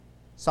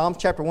Psalms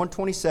chapter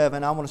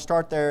 127. I want to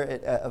start there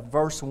at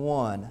verse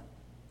 1.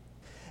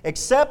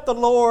 Except the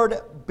Lord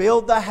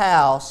build the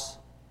house,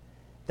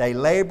 they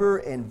labor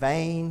in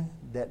vain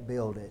that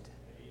build it.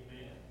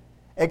 Amen.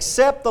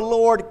 Except the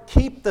Lord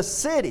keep the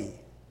city,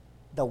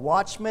 the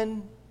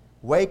watchman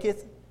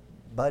waketh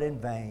but in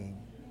vain.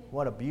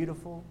 What a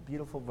beautiful,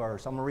 beautiful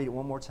verse. I'm going to read it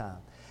one more time.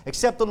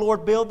 Except the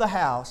Lord build the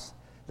house,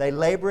 they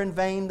labor in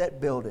vain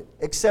that build it.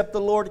 Except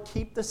the Lord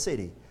keep the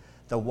city,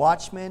 the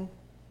watchman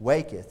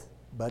waketh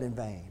but in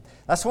vain.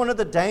 That's one of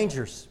the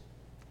dangers.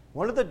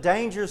 One of the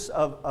dangers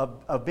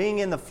of being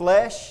in the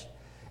flesh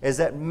is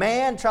that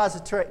man tries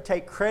to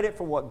take credit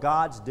for what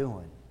God's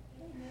doing.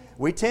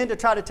 We tend to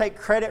try to take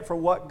credit for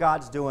what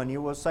God's doing.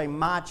 You will say,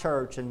 my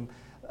church, and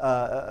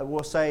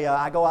we'll say,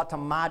 I go out to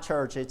my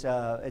church,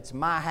 it's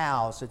my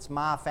house, it's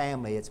my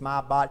family, it's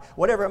my body,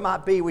 whatever it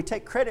might be. We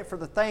take credit for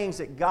the things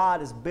that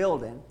God is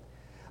building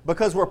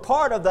because we're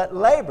part of that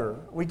labor.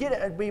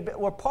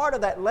 We're part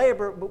of that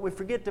labor, but we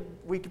forget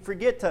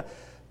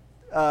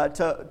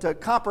to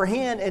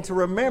comprehend and to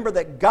remember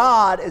that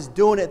God is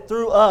doing it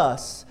through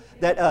us.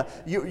 That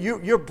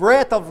your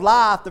breath of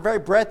life, the very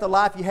breath of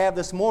life you have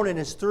this morning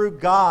is through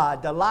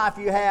God. The life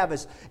you have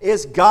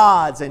is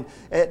God's. And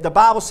the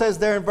Bible says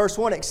there in verse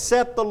 1,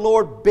 except the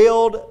Lord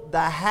build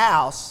the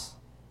house,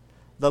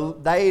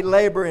 they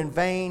labor in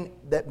vain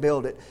that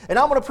build it. And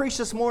I'm going to preach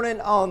this morning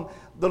on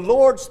the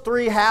Lord's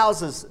three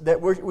houses that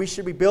we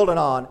should be building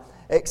on.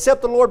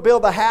 Except the Lord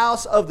build the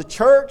house of the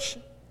church,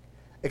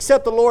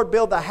 except the Lord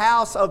build the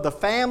house of the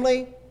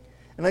family,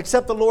 and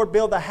except the Lord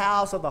build the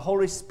house of the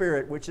Holy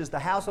Spirit, which is the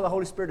house of the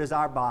Holy Spirit is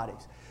our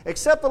bodies.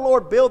 Except the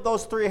Lord build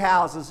those three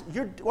houses,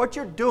 what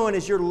you're doing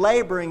is you're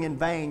laboring in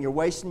vain. You're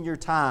wasting your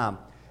time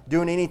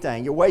doing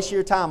anything. You're wasting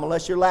your time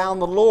unless you're allowing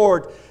the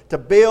Lord to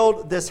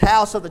build this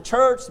house of the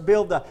church, to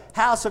build the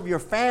house of your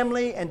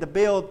family, and to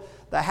build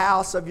the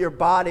house of your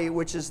body,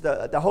 which is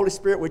the Holy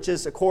Spirit, which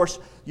is, of course,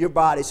 your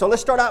body. So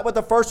let's start out with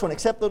the first one.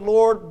 Except the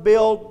Lord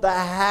build the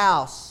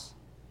house,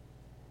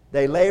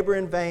 they labor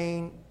in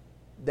vain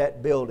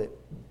that build it.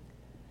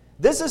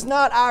 This is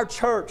not our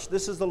church.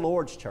 This is the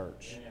Lord's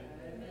church.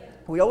 Amen.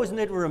 We always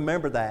need to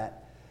remember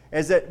that.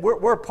 Is that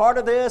we're part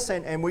of this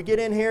and we get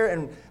in here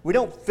and we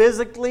don't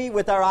physically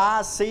with our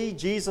eyes see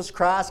Jesus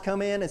Christ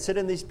come in and sit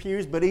in these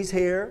pews, but He's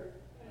here.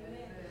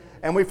 Amen.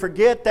 And we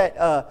forget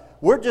that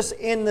we're just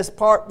in this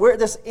part, we're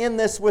just in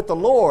this with the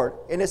Lord.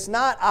 And it's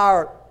not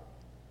our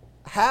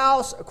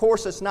house. Of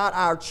course, it's not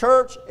our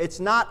church.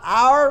 It's not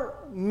our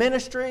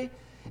ministry.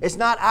 It's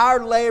not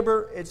our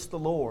labor, it's the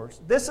Lord's.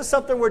 This is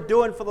something we're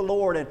doing for the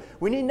Lord, and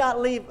we need not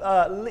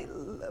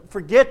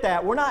forget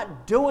that. We're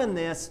not doing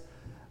this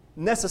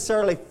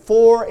necessarily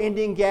for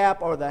Indian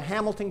Gap or the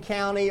Hamilton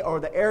County or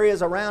the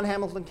areas around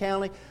Hamilton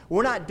County.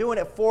 We're not doing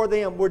it for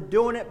them. We're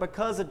doing it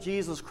because of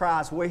Jesus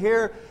Christ. We're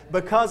here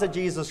because of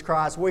Jesus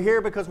Christ. We're here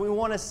because we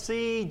want to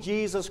see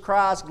Jesus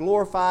Christ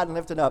glorified and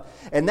lifted up.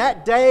 And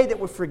that day that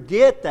we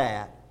forget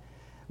that,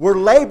 we're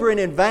laboring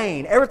in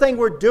vain. Everything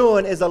we're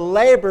doing is a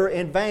labor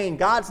in vain.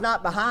 God's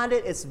not behind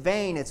it. It's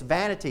vain. It's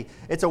vanity.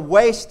 It's a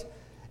waste.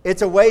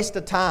 It's a waste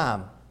of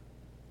time.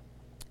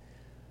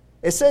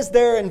 It says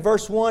there in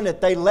verse 1 that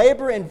they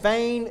labor in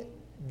vain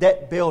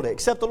that build it.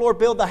 Except the Lord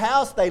build the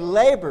house, they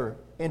labor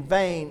in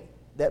vain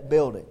that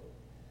build it.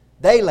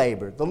 They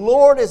labor. The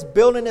Lord is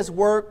building His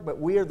work, but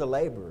we are the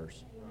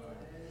laborers.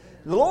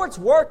 The Lord's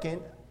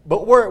working,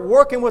 but we're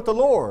working with the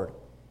Lord.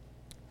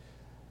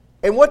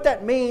 And what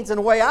that means, and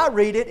the way I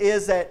read it,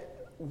 is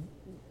that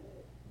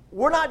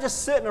we're not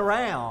just sitting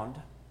around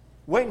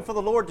waiting for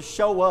the Lord to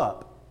show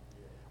up.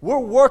 We're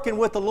working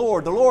with the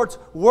Lord. The Lord's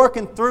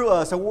working through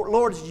us. The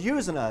Lord's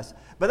using us.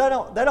 But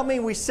that don't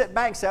mean we sit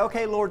back and say,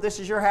 okay, Lord, this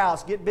is your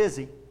house. Get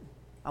busy.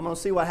 I'm going to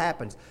see what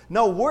happens.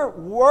 No, we're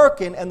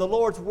working, and the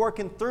Lord's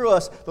working through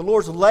us. The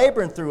Lord's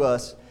laboring through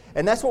us.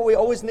 And that's what we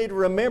always need to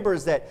remember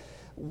is that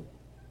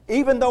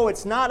even though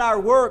it's not our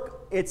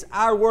work, it's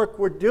our work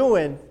we're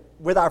doing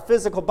with our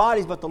physical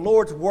bodies, but the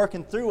Lord's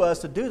working through us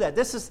to do that.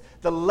 This is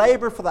the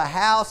labor for the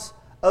house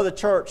of the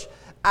church.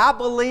 I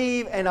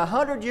believe, and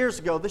 100 years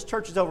ago, this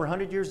church is over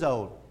 100 years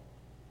old,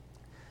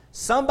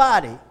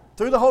 somebody,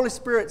 through the Holy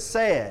Spirit,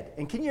 said,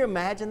 and can you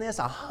imagine this?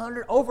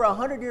 Over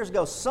 100 years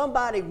ago,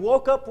 somebody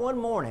woke up one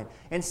morning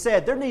and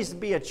said, there needs to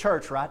be a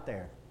church right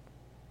there.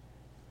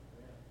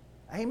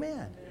 Amen.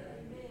 Amen.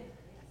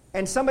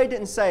 And somebody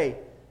didn't say,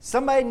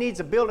 somebody needs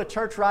to build a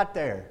church right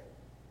there.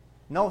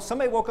 No,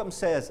 somebody woke up and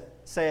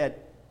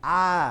said,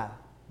 I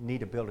need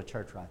to build a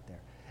church right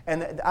there.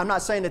 And I'm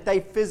not saying that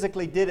they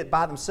physically did it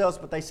by themselves,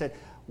 but they said,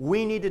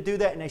 we need to do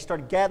that. And they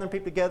started gathering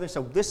people together.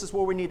 So this is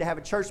where we need to have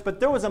a church. But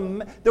there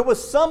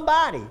was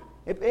somebody.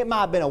 It might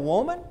have been a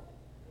woman.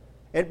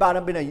 It might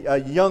have been a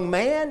young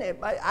man.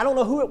 I don't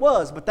know who it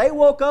was. But they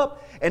woke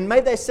up and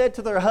maybe they said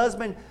to their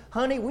husband,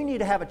 honey, we need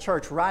to have a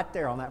church right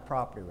there on that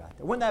property right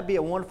there. Wouldn't that be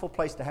a wonderful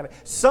place to have it?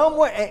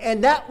 Somewhere.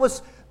 And that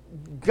was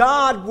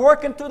God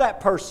working through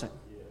that person.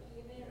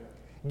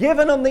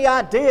 Giving them the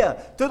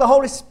idea through the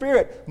Holy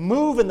Spirit,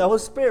 moving, the Holy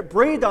Spirit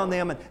breathed on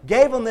them and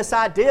gave them this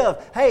idea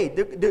of, hey,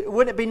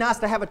 wouldn't it be nice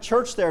to have a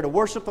church there to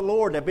worship the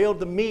Lord, to be able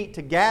to meet,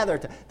 to gather,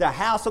 to the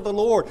house of the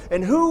Lord?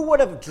 And who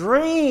would have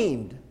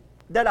dreamed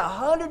that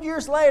 100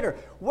 years later,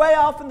 way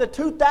off in the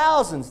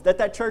 2000s,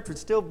 that church would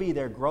still be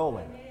there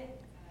growing?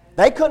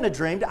 They couldn't have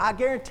dreamed it, I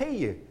guarantee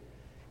you.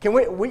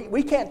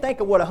 We can't think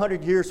of what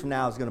 100 years from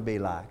now is going to be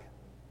like.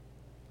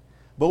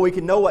 But we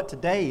can know what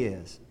today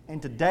is.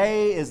 And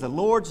today is the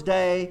Lord's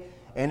day,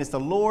 and it's the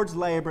Lord's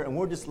labor, and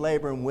we're just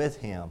laboring with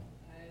Him.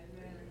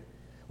 Amen.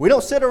 We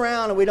don't sit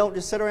around, and we don't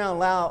just sit around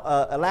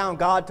allowing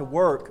God to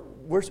work.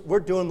 We're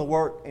doing the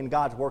work, and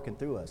God's working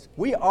through us.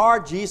 We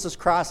are Jesus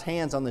Christ's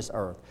hands on this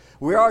earth.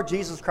 We are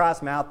Jesus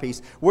Christ's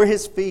mouthpiece. We're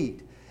His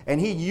feet, and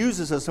He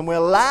uses us, and we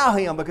allow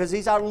Him, because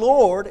He's our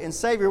Lord and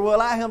Savior, we'll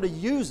allow Him to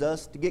use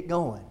us to get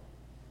going.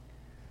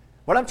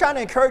 What I'm trying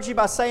to encourage you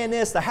by saying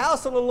this, the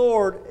house of the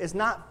Lord is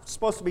not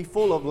supposed to be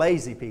full of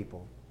lazy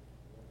people.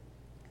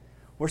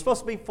 We're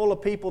supposed to be full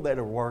of people that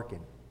are working.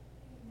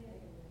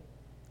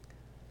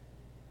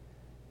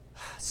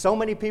 So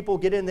many people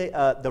get in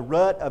the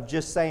rut of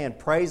just saying,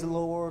 praise the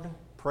Lord,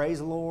 praise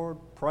the Lord,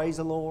 praise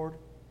the Lord,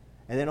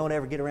 and they don't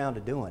ever get around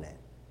to doing it.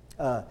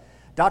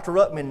 Dr.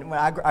 Ruckman, when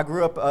I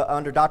grew up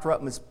under Dr.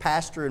 Ruckman's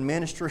pastor and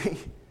ministry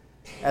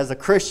as a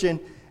Christian,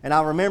 and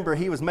I remember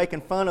he was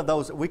making fun of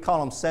those, we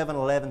call them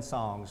 7-11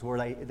 songs, where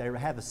they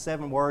have the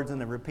 7 words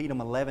and they repeat them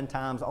 11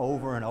 times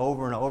over and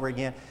over and over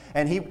again.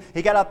 And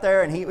he got up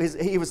there and he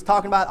was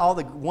talking about all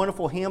the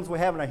wonderful hymns we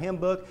have in our hymn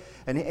book.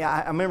 And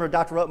I remember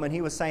Dr. Ruckman,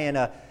 he was saying,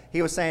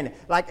 you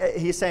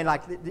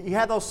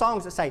have those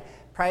songs that say,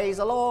 praise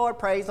the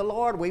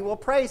Lord, we will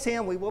praise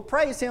Him,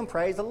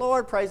 praise the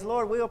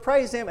Lord, we will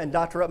praise Him. And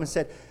Dr. Ruckman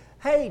said,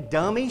 hey,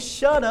 dummy,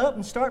 shut up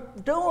and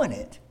start doing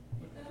it.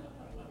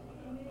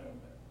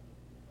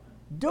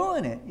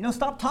 Doing it.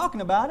 Stop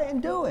talking about it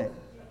and do it.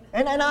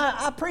 And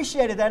I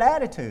appreciated that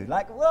attitude.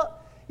 Like, well,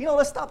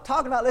 let's stop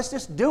talking about it. Let's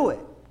just do it.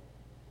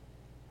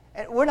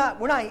 And we're not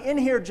in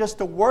here just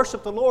to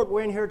worship the Lord.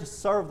 We're in here to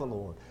serve the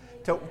Lord,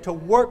 to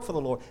work for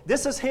the Lord.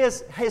 This is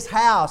His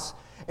house,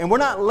 and we're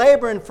not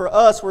laboring for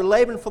us. We're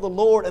laboring for the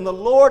Lord. And the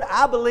Lord,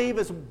 I believe,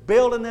 is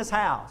building this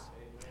house.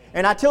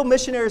 And I tell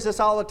missionaries this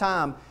all the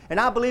time, and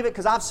I believe it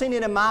because I've seen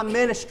it in my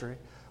ministry.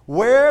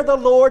 Where the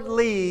Lord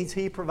leads,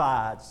 He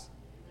provides.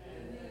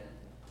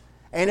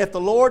 And if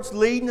the Lord's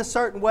leading a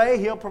certain way,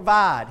 He'll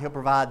provide. He'll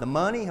provide the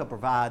money. He'll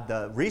provide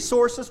the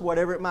resources,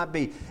 whatever it might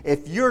be.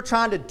 If you're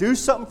trying to do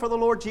something for the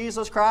Lord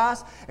Jesus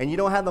Christ and you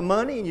don't have the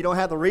money and you don't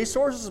have the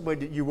resources,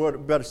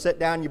 you better sit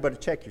down and you better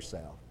check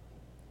yourself.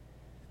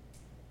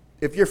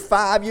 If you're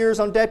 5 years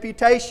on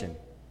deputation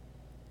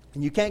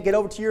and you can't get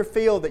over to your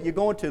field that you're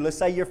going to, let's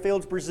say your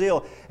field's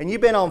Brazil, and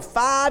you've been on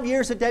 5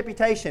 years of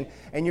deputation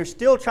and you're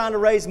still trying to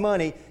raise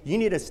money, you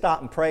need to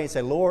stop and pray and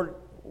say, Lord,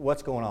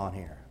 what's going on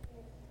here?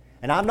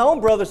 And I've known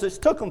brothers that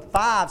took them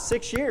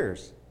 5-6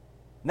 years.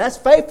 And that's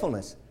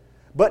faithfulness.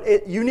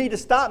 But you need to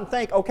stop and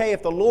think, okay,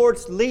 if the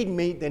Lord's leading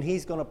me, then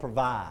He's going to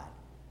provide.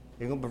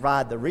 He's going to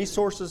provide the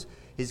resources.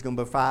 He's going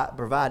to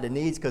provide the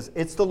needs, because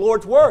it's the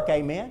Lord's work,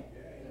 amen?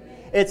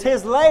 It's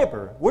His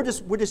labor.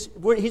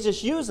 He's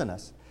just using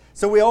us.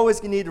 So we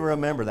always need to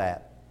remember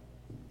that.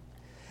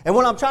 And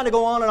what I'm trying to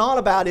go on and on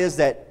about is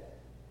that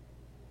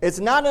it's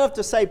not enough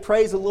to say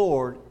praise the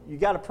Lord. You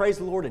got to praise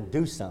the Lord and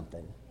do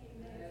something.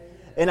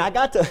 And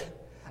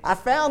I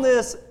found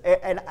this,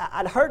 and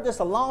I'd heard this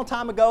a long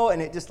time ago,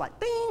 and it just like,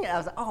 ding, and I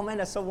was like, oh man,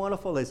 that's so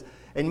wonderful.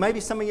 And maybe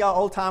some of y'all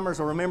old timers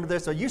will remember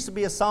this. There used to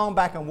be a song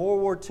back in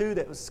World War II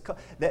that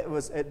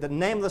was the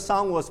name of the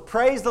song was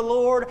Praise the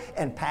Lord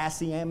and Pass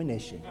the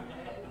Ammunition.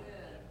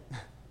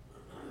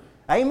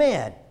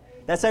 Amen.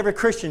 That's every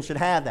Christian should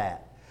have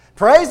that.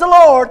 Praise the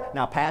Lord,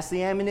 now pass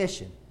the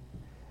ammunition.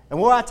 And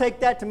what I take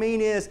that to mean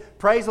is,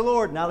 praise the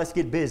Lord, now let's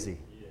get busy.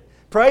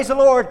 Praise the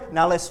Lord,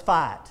 now let's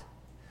fight.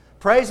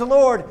 Praise the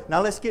Lord. Now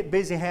let's get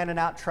busy handing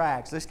out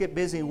tracts. Let's get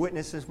busy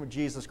witnessing for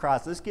Jesus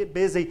Christ. Let's get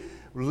busy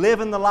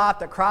living the life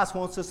that Christ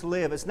wants us to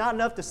live. It's not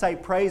enough to say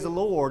praise the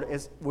Lord.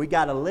 We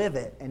got to live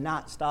it and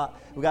not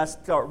stop. We got to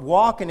start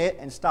walking it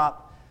and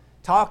stop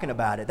talking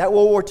about it. That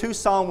World War II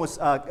song was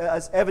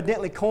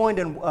evidently coined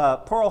in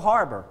Pearl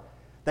Harbor.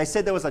 They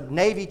said there was a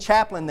Navy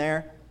chaplain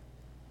there,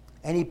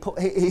 and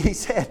he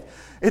said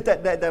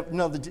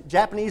the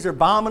Japanese are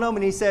bombing them,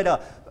 and he said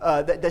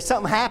that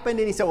something happened,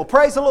 and he said, well,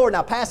 praise the Lord,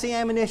 now pass the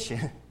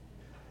ammunition.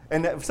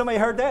 And if somebody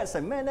heard that and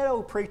said, man, that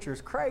old preacher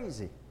is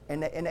crazy.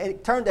 And they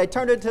turned it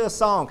into a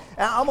song.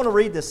 And I'm going to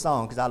read this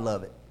song because I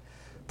love it.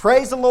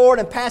 Praise the Lord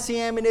and pass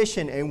the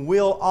ammunition, and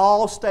we'll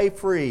all stay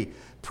free.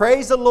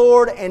 Praise the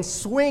Lord and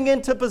swing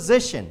into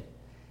position.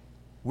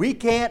 We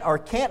can't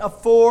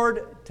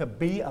afford to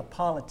be a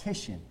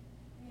politician.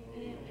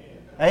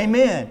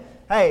 Amen.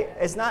 Hey,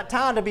 it's not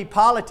time to be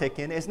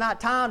politicking. It's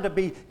not time to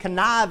be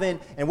conniving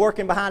and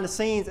working behind the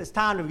scenes. It's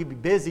time to be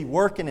busy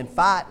working and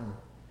fighting.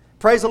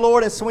 Praise the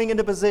Lord and swing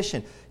into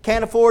position.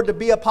 Can't afford to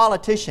be a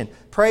politician.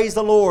 Praise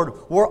the Lord.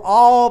 We're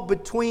all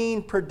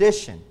between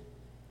perdition.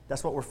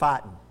 That's what we're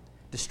fighting.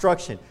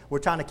 Destruction. We're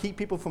trying to keep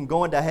people from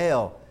going to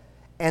hell.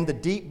 and the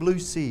deep blue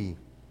sea.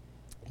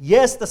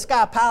 Yes, the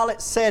sky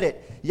pilot said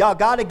it. Y'all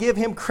got to give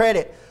him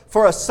credit.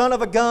 For a son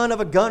of a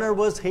gunner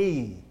was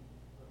he.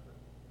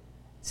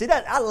 See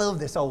that? I love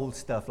this old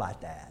stuff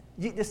like that.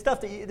 This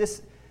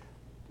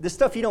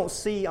stuff you don't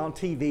see on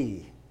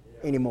TV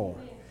anymore.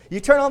 You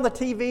turn on the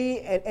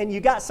TV and you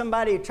got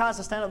somebody who tries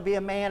to stand up and be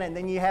a man, and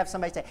then you have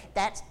somebody say,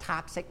 that's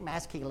toxic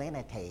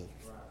masculinity.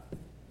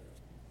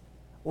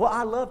 Well,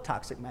 I love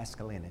toxic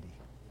masculinity.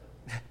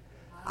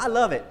 I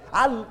love it.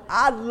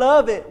 I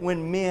love it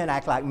when men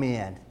act like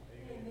men.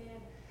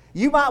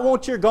 You might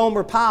want your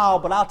Gomer Pyle,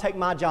 but I'll take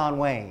my John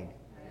Wayne.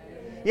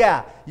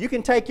 Yeah, you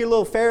can take your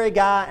little fairy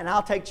guy, and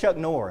I'll take Chuck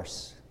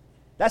Norris.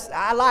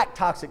 I like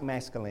toxic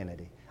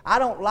masculinity. I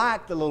don't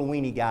like the little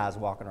weenie guys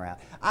walking around.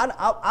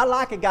 I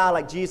like a guy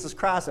like Jesus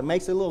Christ that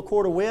makes a little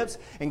cord of whips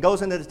and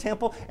goes into the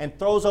temple and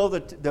throws over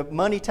the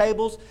money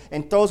tables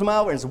and throws them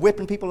over and is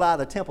whipping people out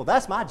of the temple.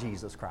 That's my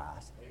Jesus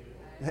Christ.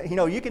 You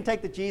know, you can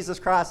take the Jesus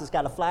Christ that's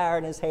got a flower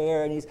in his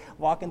hair and he's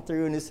walking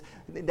through, and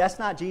that's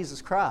not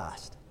Jesus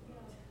Christ.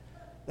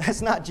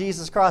 That's not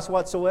Jesus Christ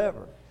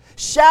whatsoever.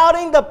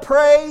 Shouting to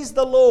praise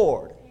the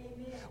Lord.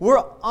 Amen.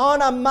 We're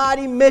on a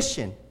mighty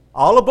mission.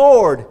 All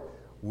aboard.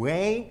 We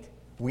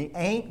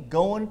ain't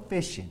going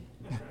fishing.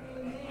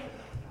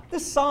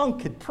 This song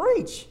could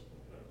preach.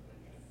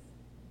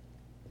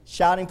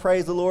 Shouting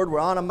praise the Lord. We're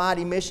on a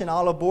mighty mission.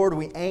 All aboard.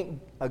 We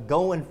ain't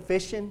going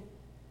fishing.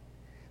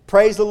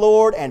 Praise the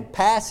Lord and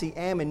pass the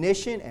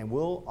ammunition, and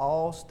we'll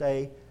all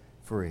stay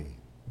free.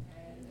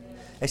 Amen.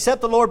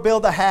 Except the Lord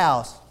build the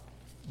house,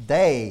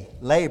 they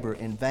labor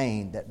in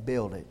vain that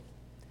build it.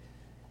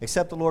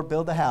 Except the Lord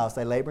build the house,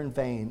 they labor in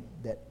vain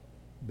that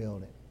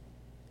build it.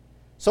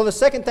 So the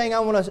second thing I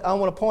want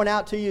to point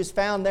out to you is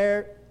found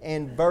there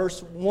in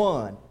verse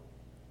 1.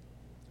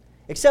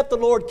 Except the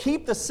Lord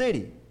keep the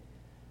city,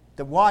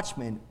 the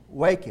watchman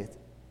waketh,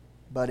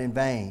 but in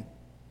vain.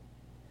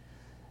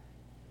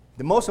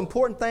 The most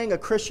important thing a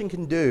Christian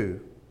can do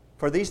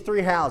for these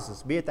three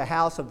houses, be it the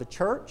house of the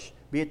church,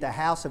 be it the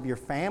house of your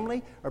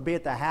family, or be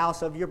it the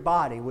house of your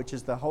body, which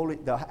is the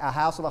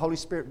house of the Holy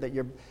Spirit, that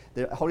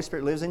the Holy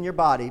Spirit lives in your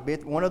body. Be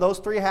it one of those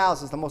three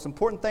houses, the most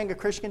important thing a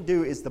Christian can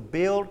do is to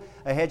build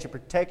a hedge of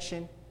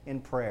protection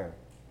in prayer.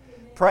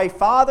 Amen. Pray,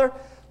 Father,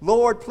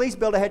 Lord, please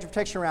build a hedge of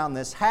protection around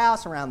this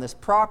house, around this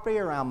property,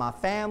 around my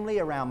family,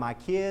 around my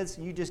kids.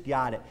 You just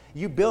got it.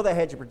 You build a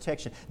hedge of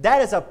protection.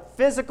 That is a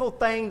physical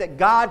thing that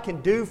God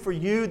can do for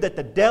you that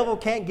the devil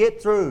can't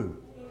get through.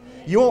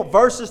 You want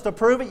verses to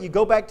prove it? You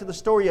go back to the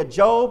story of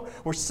Job,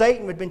 where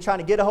Satan had been trying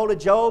to get a hold of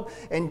Job,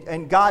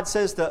 and God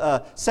says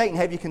to Satan,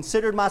 have you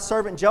considered my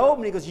servant Job?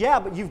 And he goes, yeah,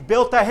 but you've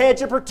built a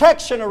hedge of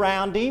protection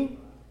around him,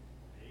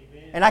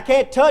 and I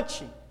can't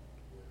touch him.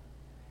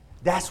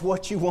 That's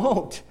what you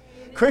want.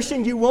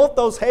 Christian, you want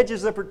those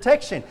hedges of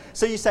protection.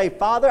 So you say,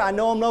 Father, I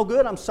know I'm no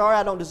good. I'm sorry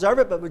I don't deserve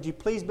it, but would you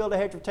please build a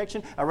hedge of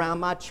protection around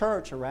my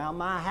church, around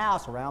my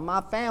house, around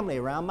my family,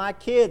 around my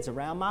kids,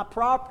 around my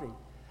property,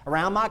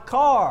 around my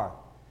car.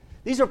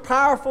 These are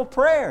powerful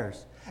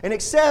prayers. And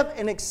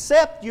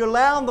except you're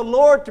allowing the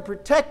Lord to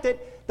protect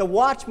it, the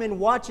watchman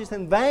watches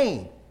in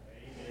vain.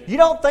 Amen. You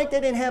don't think they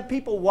didn't have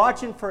people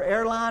watching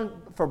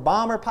for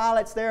bomber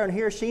pilots there in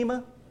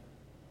Hiroshima?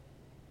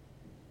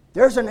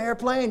 There's an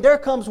airplane. There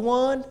comes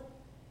one.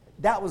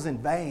 That was in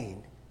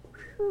vain.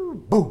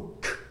 Boom.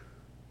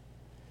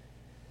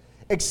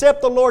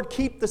 Except the Lord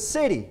keep the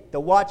city, the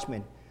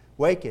watchman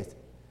waketh,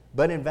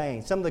 but in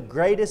vain. Some of the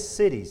greatest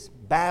cities,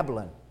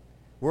 Babylon,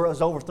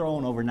 was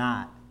overthrown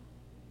overnight.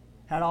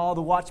 Had all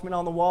the watchmen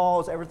on the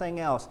walls, everything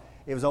else.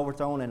 It was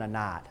overthrown in a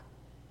night.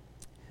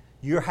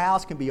 Your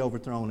house can be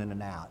overthrown in a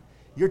night.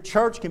 Your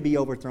church can be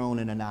overthrown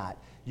in a night.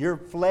 Your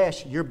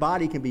flesh, your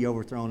body can be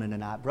overthrown in a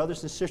night.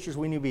 Brothers and sisters,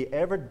 we need to be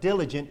ever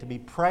diligent to be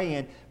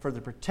praying for the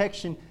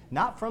protection,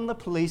 not from the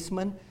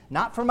policeman,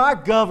 not from our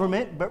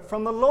government, but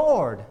from the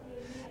Lord.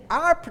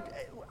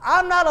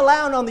 I'm not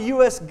allowing on the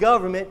U.S.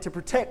 government to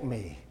protect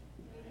me.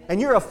 And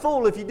you're a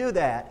fool if you do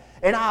that.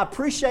 And I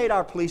appreciate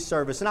our police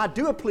service, and I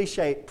do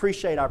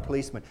appreciate our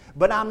policemen.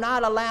 But I'm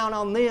not allowing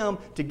on them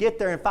to get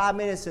there in 5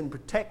 minutes and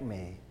protect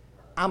me.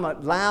 I'm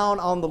allowing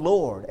on the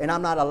Lord, and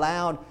I'm not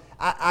allowing.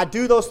 I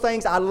do those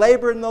things. I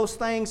labor in those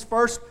things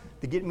first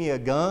to get me a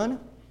gun.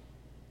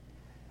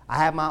 I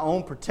have my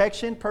own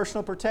protection,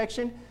 personal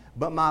protection.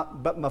 But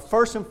my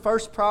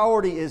first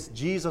priority is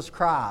Jesus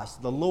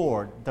Christ, the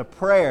Lord, the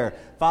prayer.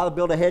 Father,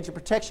 build a hedge of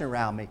protection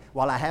around me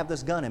while I have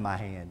this gun in my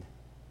hand.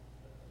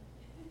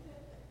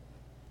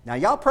 Now,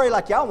 y'all pray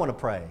like y'all want to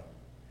pray.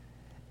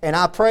 And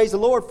I praise the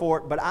Lord for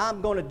it, but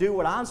I'm going to do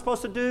what I'm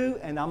supposed to do,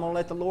 and I'm going to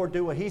let the Lord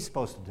do what He's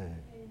supposed to do.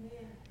 Amen.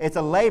 It's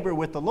a labor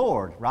with the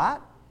Lord, right?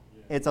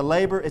 Yeah. It's a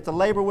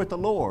labor with the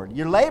Lord.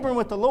 You're laboring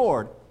with the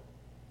Lord.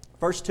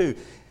 Verse 2.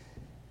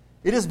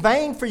 It is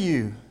vain for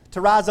you to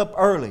rise up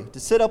early,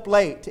 to sit up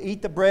late, to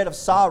eat the bread of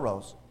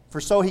sorrows,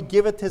 for so He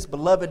giveth His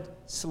beloved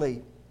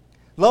sleep.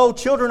 Lo,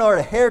 children are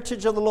a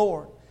heritage of the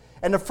Lord,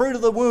 and the fruit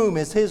of the womb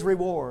is His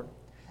reward.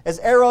 As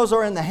arrows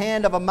are in the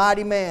hand of a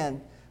mighty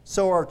man,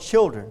 so are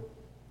children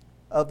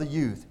of the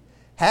youth.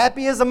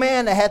 Happy is the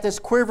man that hath his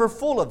quiver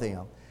full of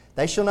them.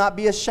 They shall not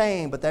be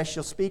ashamed, but they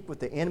shall speak with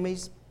the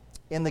enemies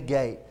in the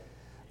gate.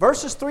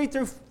 Verses 3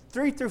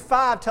 through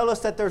 5 tell us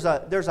that there's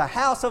a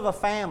house of a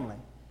family.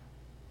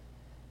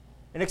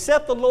 And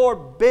except the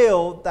Lord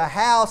build the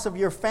house of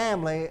your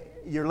family,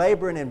 you're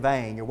laboring in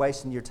vain. You're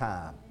wasting your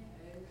time.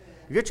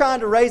 If you're trying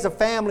to raise a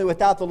family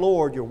without the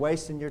Lord, you're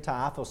wasting your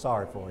time. I feel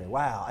sorry for you.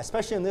 Wow.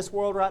 Especially in this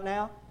world right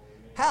now.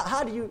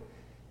 How do you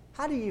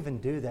even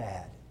do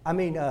that? I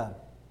mean,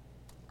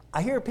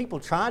 I hear people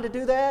trying to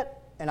do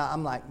that, and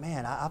I'm like,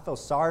 man, I feel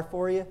sorry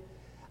for you.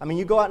 I mean,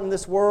 you go out in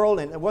this world,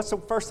 and what's the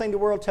first thing the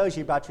world tells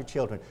you about your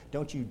children?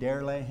 Don't you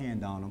dare lay a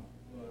hand on them.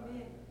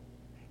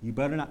 You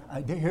better not.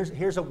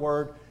 Here's a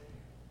word.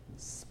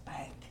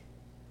 Spank.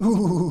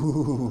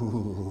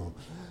 Ooh.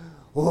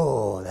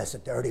 Oh, that's a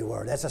dirty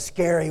word. That's a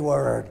scary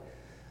word.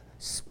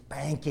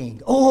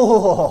 Spanking.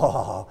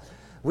 Oh,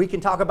 we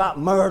can talk about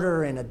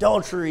murder and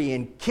adultery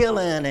and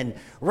killing and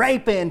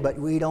raping, but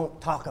we don't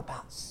talk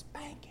about spanking.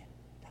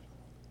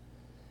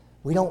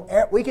 We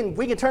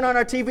can turn on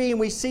our TV and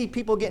we see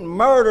people getting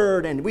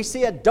murdered, and we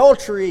see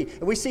adultery,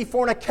 and we see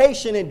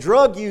fornication and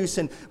drug use,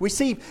 and we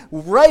see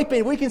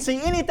raping. We can see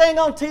anything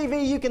on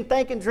TV you can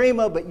think and dream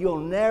of, but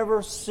you'll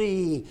never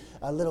see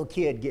a little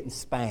kid getting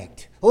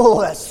spanked.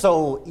 Oh, that's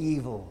so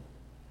evil.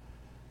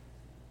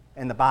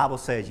 And the Bible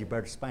says you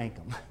better spank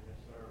them.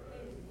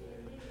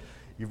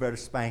 You better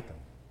spank them.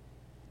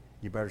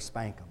 You better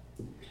spank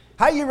them.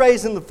 How are you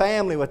raising the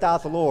family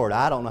without the Lord?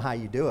 I don't know how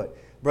you do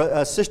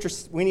it. Sister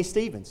Winnie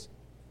Stevens,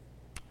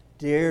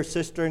 dear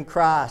sister in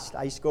Christ.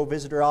 I used to go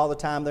visit her all the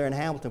time there in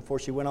Hamilton before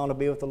she went on to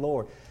be with the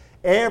Lord.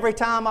 Every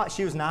time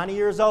she was 90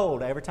 years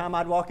old. Every time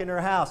I'd walk into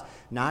her house,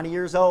 90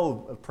 years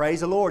old, praise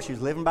the Lord. She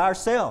was living by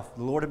herself.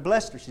 The Lord had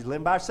blessed her. She's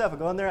living by herself. I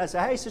go in there and I say,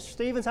 hey, Sister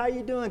Stevens, how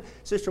you doing?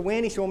 Sister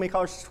Winnie, she wanted me to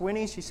call her Sister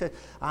Winnie. She said,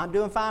 I'm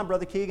doing fine,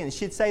 Brother Keegan. And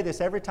she'd say this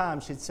every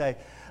time. She'd say,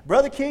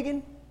 Brother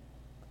Keegan,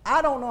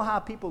 I don't know how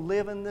people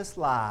live in this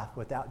life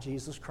without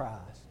Jesus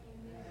Christ.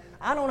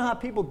 I don't know how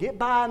people get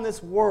by in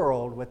this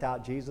world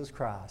without Jesus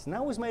Christ. And that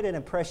always made an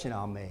impression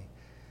on me.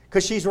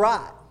 Because she's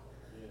right.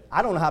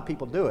 I don't know how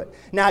people do it.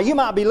 Now, you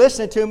might be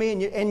listening to me,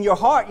 and in your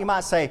heart, you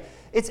might say,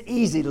 it's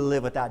easy to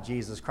live without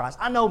Jesus Christ.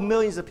 I know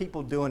millions of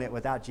people doing it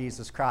without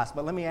Jesus Christ.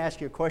 But let me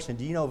ask you a question.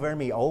 Do you know very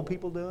many old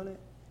people doing it?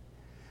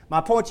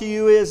 My point to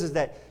you is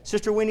that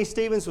Sister Winnie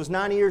Stevens was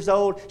 90 years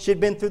old. She'd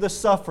been through the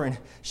suffering.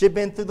 She'd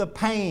been through the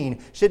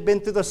pain. She'd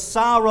been through the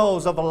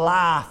sorrows of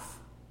life.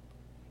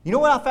 You know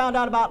what I found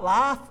out about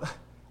life?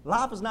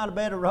 Life is not a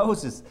bed of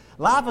roses.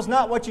 Life is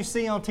not what you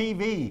see on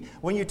TV.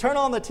 When you turn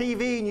on the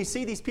TV and you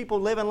see these people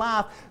living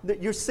life,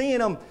 you're seeing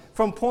them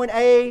from point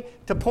A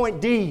to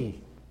point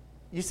D.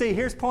 You see,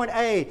 here's point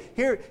A.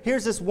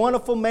 Here's this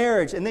wonderful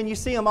marriage. And then you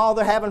see them all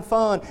there having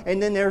fun.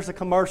 And then there's a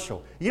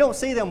commercial. You don't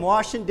see them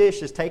washing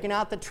dishes, taking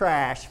out the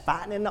trash,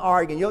 fighting and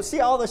arguing. You don't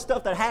see all the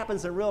stuff that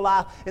happens in real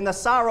life, and the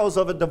sorrows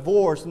of a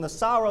divorce, and the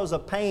sorrows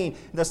of pain,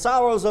 and the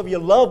sorrows of your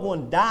loved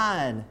one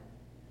dying.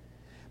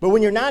 But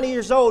when you're 90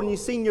 years old and you've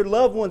seen your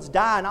loved ones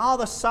die and all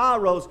the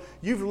sorrows,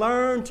 you've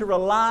learned to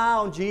rely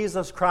on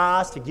Jesus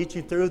Christ to get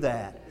you through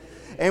that.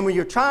 And when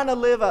you're trying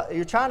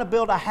to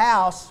build a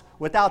house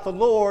without the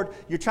Lord,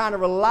 you're trying to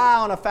rely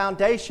on a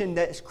foundation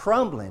that's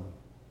crumbling.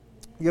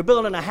 You're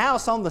building a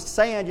house on the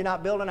sand. You're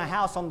not building a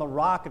house on the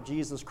rock of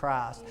Jesus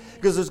Christ.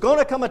 Because there's going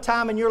to come a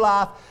time in your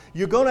life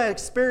you're going to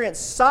experience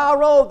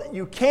sorrow that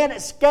you can't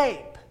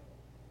escape.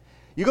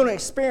 You're going to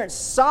experience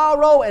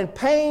sorrow and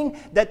pain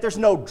that there's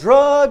no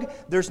drug,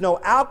 there's no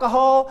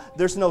alcohol,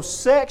 there's no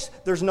sex,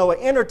 there's no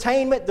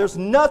entertainment, there's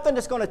nothing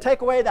that's going to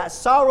take away that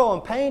sorrow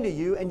and pain to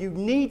you, and you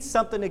need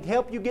something to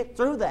help you get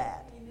through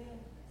that. Amen.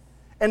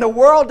 And the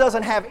world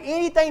doesn't have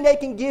anything they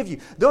can give you.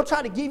 They'll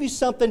try to give you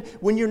something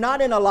when you're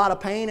not in a lot of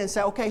pain and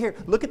say, okay, here,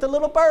 look at the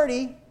little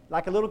birdie.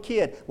 Like a little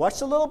kid. Watch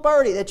the little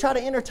birdie. They try to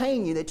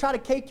entertain you. They try to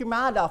take your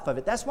mind off of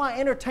it. That's why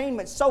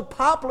entertainment's so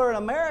popular in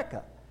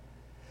America.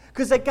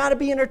 Because they got to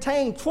be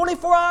entertained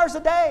 24 hours a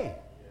day.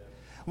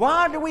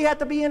 Why do we have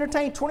to be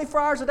entertained 24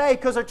 hours a day?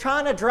 Because they're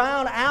trying to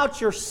drown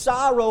out your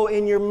sorrow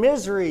and your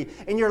misery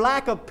and your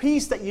lack of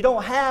peace that you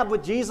don't have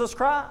with Jesus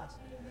Christ.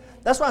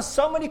 That's why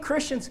so many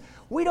Christians,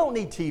 we don't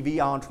need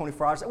TV on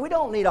 24 hours. We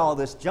don't need all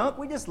this junk.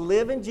 We just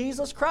live in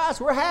Jesus Christ.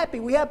 We're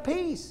happy. We have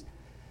peace.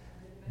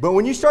 But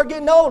when you start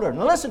getting older,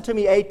 now listen to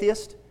me,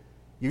 atheist.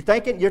 You're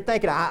thinking,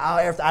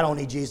 I don't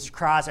need Jesus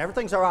Christ.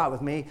 Everything's all right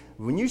with me.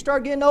 When you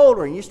start getting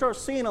older and you start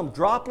seeing them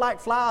drop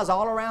like flies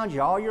all around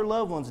you, all your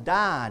loved ones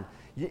dying,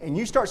 and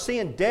you start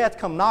seeing death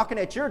come knocking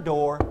at your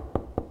door,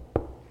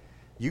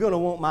 you're going to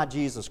want my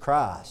Jesus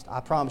Christ. I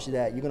promise you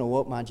that. You're going to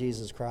want my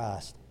Jesus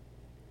Christ.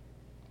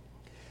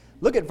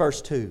 Look at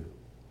verse 2.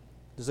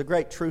 There's a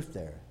great truth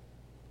there.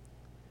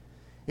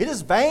 It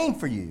is vain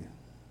for you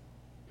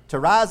to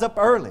rise up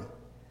early,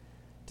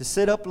 to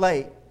sit up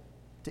late,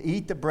 to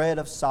eat the bread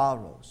of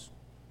sorrows.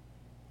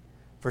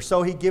 For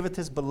so he giveth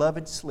his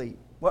beloved sleep.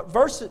 What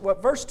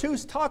verse 2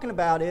 is talking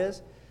about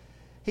is,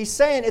 he's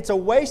saying it's a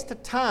waste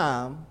of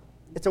time.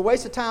 It's a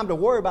waste of time to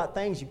worry about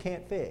things you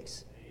can't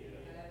fix.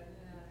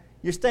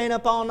 You're staying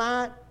up all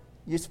night.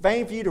 It's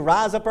vain for you to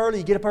rise up early.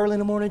 You get up early in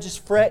the morning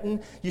just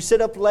fretting. You sit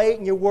up late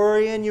and you're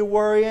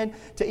worrying.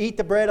 To eat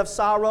the bread of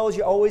sorrows.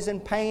 You're always in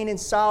pain and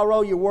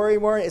sorrow. You're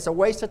worrying. It's a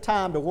waste of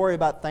time to worry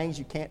about things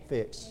you can't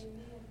fix.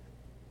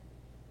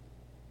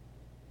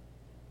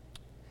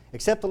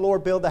 Except the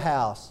Lord build the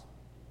house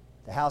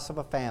of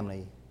a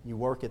family, you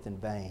worketh in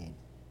vain.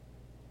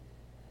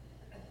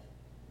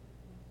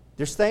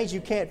 There's things you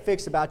can't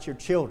fix about your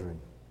children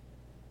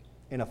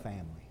in a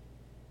family.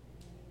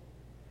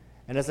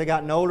 And as I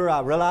gotten older, I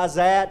realized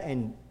that,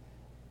 and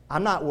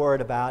I'm not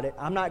worried about it.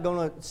 I'm not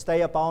going to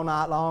stay up all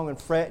night long and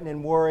fretting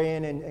and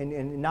worrying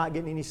and not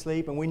getting any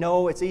sleep. And we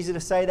know it's easy to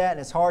say that and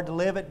it's hard to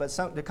live it, but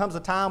there comes a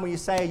time when you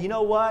say, you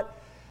know what?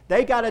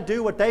 They got to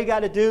do what they got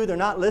to do. They're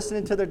not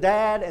listening to their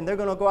dad, and they're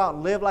going to go out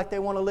and live like they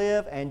want to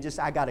live, and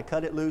I got to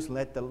cut it loose and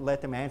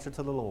let them answer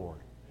to the Lord.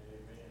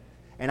 Amen.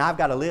 And I've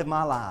got to live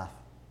my life.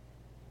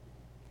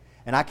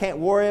 And I can't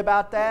worry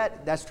about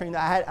that. That's true.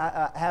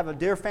 I have a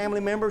dear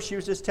family member. She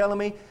was just telling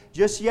me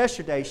just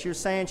yesterday. She was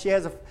saying she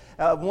has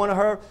one of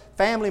her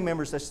family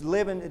members that's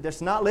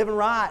not living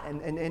right,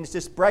 and it's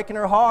just breaking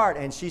her heart.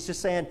 And she's just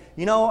saying,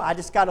 I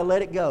just got to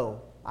let it go.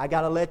 I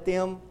got to let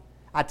them.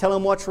 I tell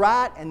them what's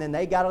right, and then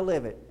they got to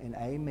live it. And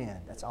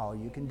amen. That's all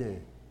you can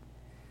do.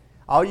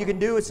 All you can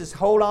do is just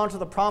hold on to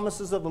the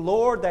promises of the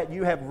Lord, that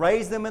you have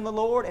raised them in the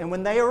Lord, and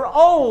when they are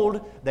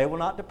old, they will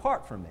not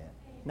depart from it.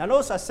 Now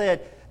notice I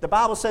said, the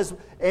Bible says,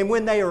 and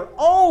when they are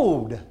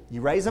old,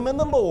 you raise them in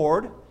the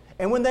Lord,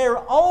 and when they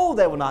are old,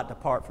 they will not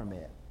depart from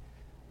it.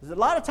 Because a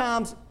lot of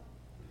times,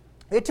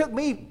 it took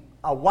me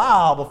a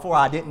while before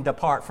I didn't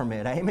depart from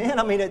it. Amen?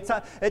 I mean,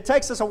 it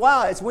takes us a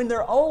while. It's when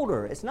they're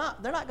older.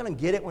 They're not going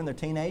to get it when they're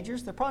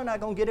teenagers. They're probably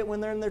not going to get it when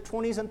they're in their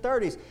 20s and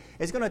 30s.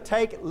 It's going to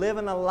take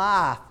living a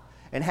life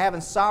and having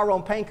sorrow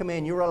and pain come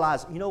in. You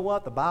realize, you know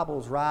what? The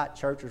Bible's right.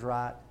 Church is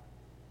right.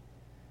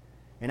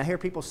 And I hear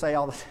people say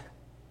all the time,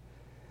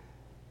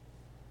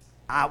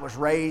 I was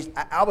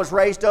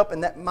raised up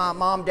and that my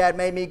mom and dad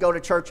made me go to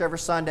church every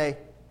Sunday.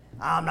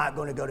 I'm not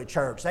going to go to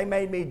church. They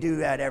made me do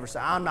that every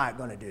Sunday. I'm not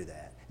going to do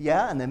that.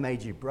 Yeah, and they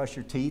made you brush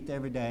your teeth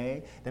every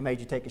day. They made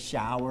you take a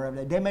shower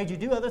every day. They made you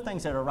do other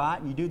things that are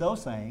right, and you do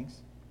those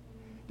things.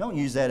 Don't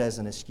use that as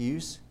an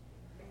excuse.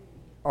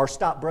 Or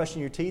stop brushing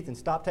your teeth and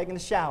stop taking a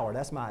shower.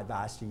 That's my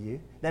advice to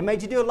you. They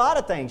made you do a lot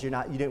of things you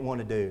didn't want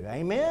to do.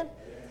 Amen?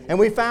 And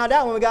we found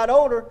out when we got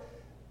older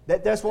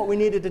that that's what we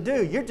needed to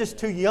do. You're just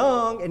too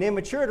young and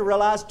immature to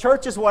realize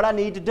church is what I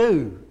need to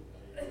do.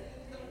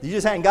 You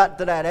just haven't gotten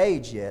to that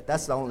age yet.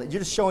 That's the only.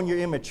 You're just showing your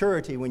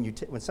immaturity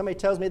when somebody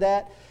tells me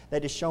that. They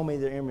just show me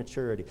their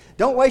immaturity.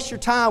 Don't waste your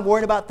time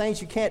worrying about things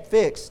you can't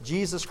fix.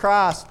 Jesus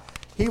Christ,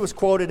 He was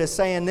quoted as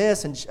saying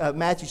this in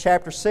Matthew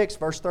chapter 6,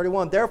 verse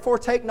 31. Therefore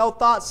take no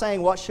thought,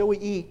 saying, what shall we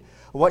eat?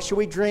 Or what shall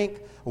we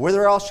drink? Or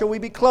whither else shall we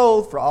be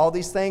clothed? For all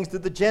these things do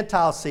the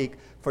Gentiles seek.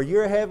 For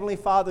your heavenly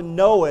Father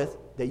knoweth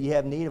that ye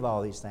have need of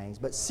all these things.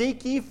 But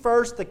seek ye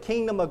first the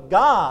kingdom of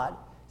God.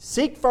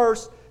 Seek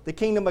first the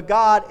kingdom of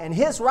God and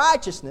His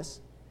righteousness,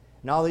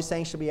 and all these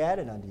things shall be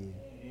added unto you.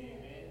 Amen.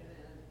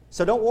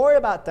 So don't worry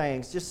about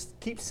things. Just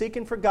keep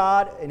seeking for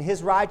God and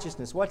His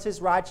righteousness. What's His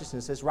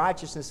righteousness? His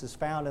righteousness is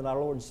found in our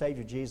Lord and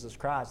Savior Jesus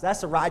Christ.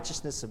 That's the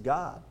righteousness of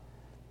God.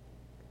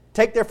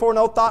 Take therefore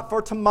no thought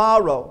for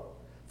tomorrow,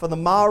 for the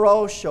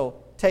morrow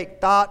shall take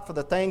thought for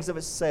the things of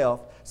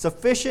itself.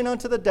 Sufficient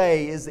unto the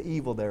day is the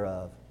evil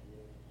thereof.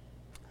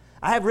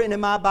 I have written in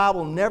my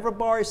Bible, never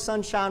borrow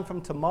sunshine from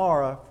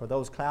tomorrow, for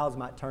those clouds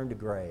might turn to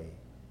gray.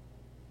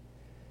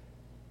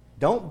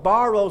 Don't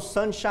borrow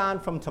sunshine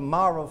from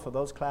tomorrow, for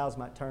those clouds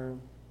might turn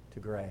to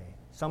gray.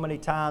 So many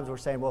times we're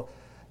saying, well,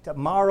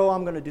 tomorrow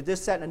I'm going to do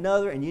this, that, and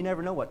another, and you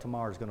never know what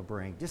tomorrow's going to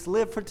bring. Just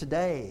live for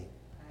today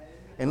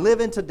and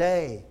live in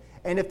today.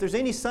 And if there's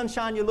any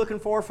sunshine you're looking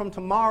for from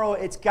tomorrow,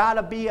 it's got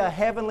to be a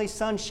heavenly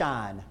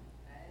sunshine,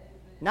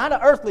 not an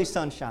earthly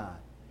sunshine.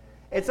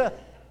 It's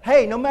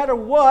hey, no matter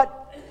what,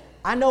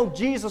 I know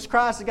Jesus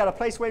Christ has got a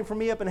place waiting for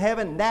me up in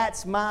heaven.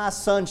 That's my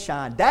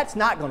sunshine. That's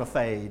not going to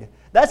fade.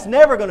 That's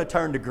never going to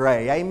turn to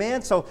gray.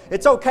 Amen? So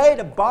it's okay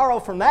to borrow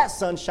from that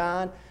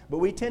sunshine, but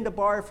we tend to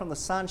borrow from the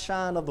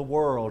sunshine of the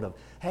world. Of,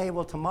 hey,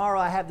 well, tomorrow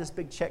I have this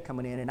big check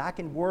coming in, and I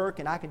can work,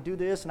 and I can do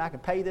this, and I can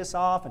pay this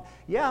off. And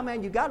yeah,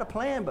 man, you got a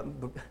plan, but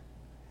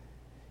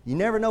you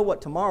never know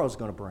what tomorrow's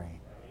going to bring.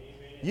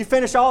 Amen. You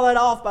finish all that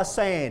off by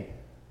saying,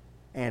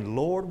 and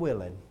Lord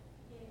willing,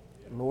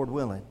 Lord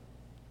willing,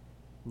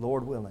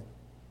 Lord willing.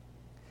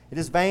 It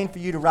is vain for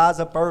you to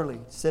rise up early,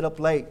 sit up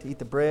late, to eat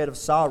the bread of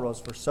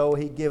sorrows, for so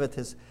He giveth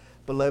His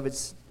beloved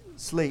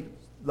sleep.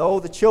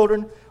 Lo, the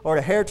children are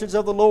the heritage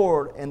of the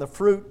Lord, and the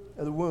fruit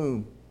of the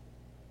womb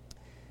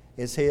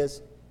is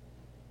His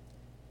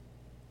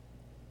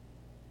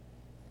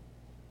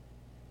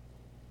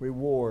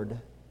reward.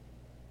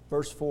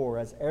 Verse 4,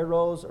 as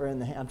arrows are in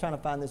the hand, I'm trying to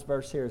find this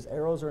verse here, as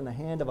arrows are in the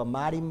hand of a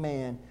mighty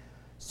man,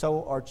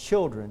 so are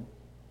children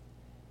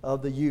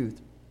of the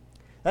youth.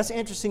 That's an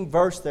interesting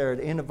verse there at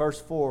the end of verse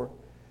 4.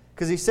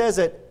 Because he says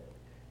that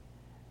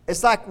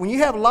it's like when you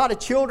have a lot of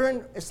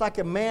children, it's like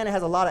a man that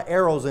has a lot of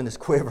arrows in his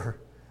quiver.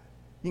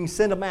 You can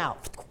send them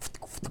out.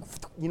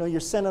 you're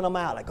sending them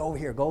out, like, go over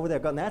here, go over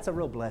there. And that's a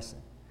real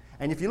blessing.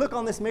 And if you look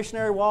on this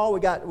missionary wall, we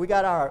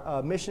got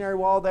our missionary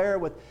wall there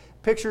with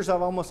pictures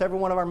of almost every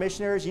one of our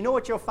missionaries. You know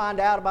what you'll find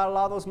out about a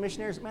lot of those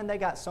missionaries? Man, they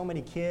got so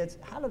many kids.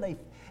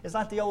 It's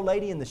like the old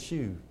lady in the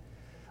shoe.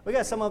 We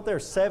got some up there,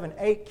 7,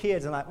 8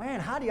 kids, and like, man,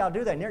 how do y'all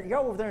do that? And you're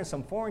over there in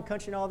some foreign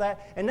country and all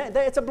that, and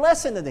it's a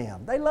blessing to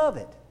them. They love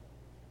it.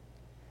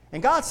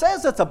 And God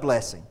says it's a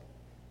blessing.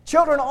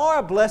 Children are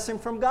a blessing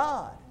from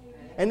God,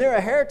 and they're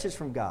a heritage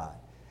from God.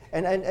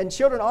 And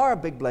children are a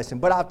big blessing.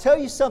 But I'll tell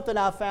you something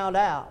I found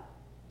out,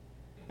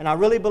 and I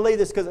really believe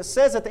this because it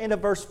says at the end of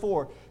verse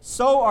 4,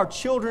 so are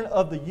children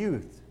of the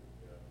youth.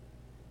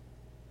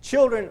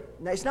 Children,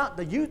 it's not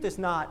the youth is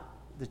not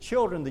the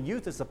children. The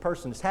youth is the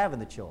person that's having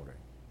the children.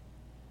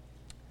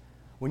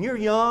 When you're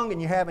young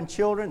and you're having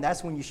children,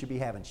 that's when you should be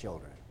having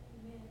children.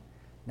 Amen.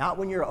 Not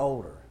when you're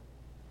older.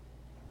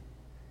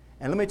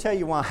 And let me tell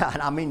you why.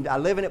 I mean, I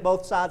live in it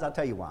both sides. I'll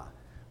tell you why.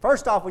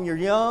 First off, when you're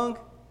young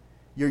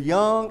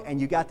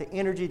and you got the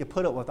energy to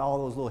put up with all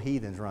those little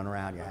heathens running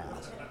around your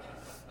house.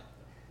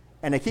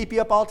 And they keep you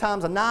up all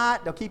times of night.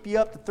 They'll keep you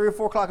up to 3 or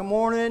 4 o'clock in the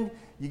morning.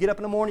 You get up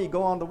in the morning, you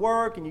go on to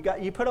work, and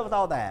you put up with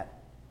all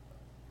that.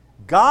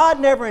 God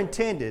never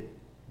intended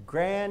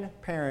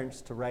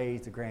grandparents to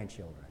raise the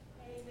grandchildren.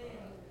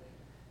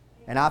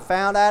 And I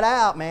found that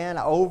out, man,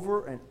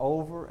 over and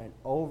over and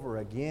over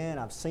again.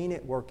 I've seen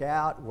it work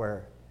out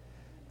where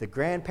the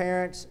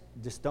grandparents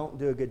just don't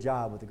do a good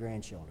job with the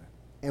grandchildren.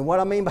 And what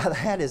I mean by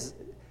that is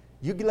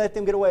you can let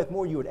them get away with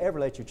more than you would ever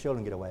let your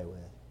children get away with.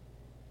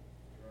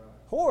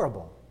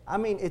 Horrible. I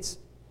mean, it's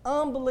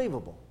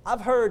unbelievable.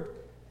 I've heard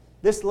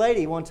this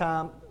lady one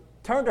time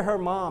turn to her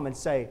mom and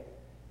say,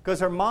 because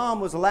her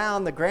mom was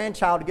allowing the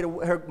grandchild to get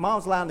away, her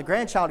mom's allowing the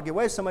grandchild to get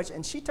away so much,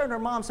 and she turned to her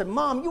mom and said,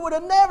 Mom, you would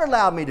have never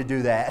allowed me to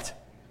do that.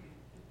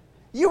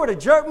 You would have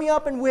jerked me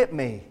up and whipped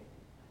me.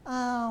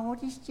 Oh,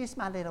 he's just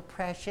my little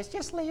precious.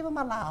 Just leave him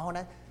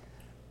alone.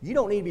 You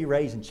don't need to be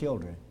raising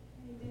children.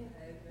 Amen.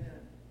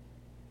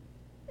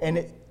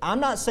 And I'm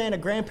not saying a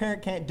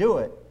grandparent can't do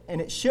it,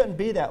 and it shouldn't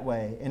be that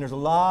way. And there's a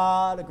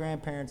lot of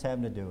grandparents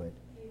having to do it.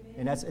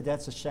 Amen. And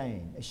that's a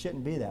shame. It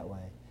shouldn't be that way.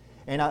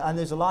 And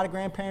there's a lot of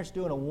grandparents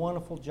doing a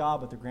wonderful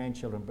job with their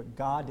grandchildren, but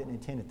God didn't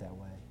intend it that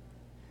way.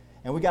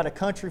 And we got a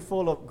country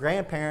full of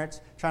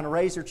grandparents trying to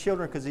raise their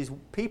children because these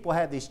people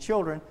have these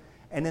children,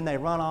 and then they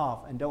run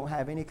off and don't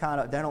have any they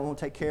don't want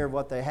to take care of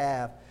what they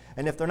have.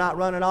 And if they're not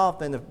running off,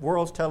 then the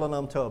world's telling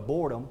them to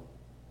abort them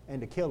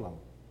and to kill them.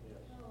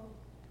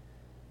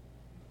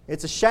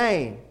 It's a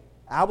shame.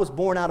 I was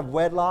born out of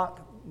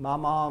wedlock. My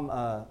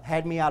mom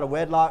had me out of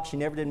wedlock. She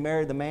never did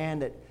marry the man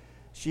that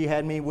she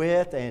had me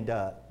with,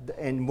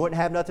 and wouldn't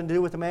have nothing to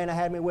do with the man I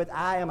had me with.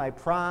 I am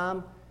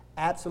a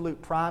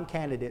absolute prime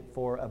candidate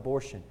for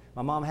abortion.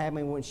 My mom had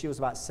me when she was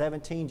about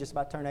 17, just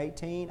about to turn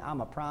 18. I'm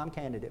a prime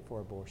candidate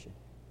for abortion.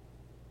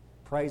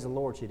 Praise the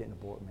Lord she didn't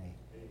abort me.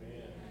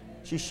 Amen.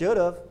 She should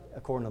have,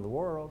 according to the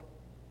world.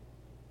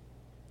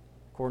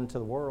 According to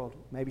the world,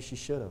 maybe she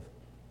should have.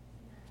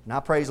 And I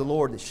praise the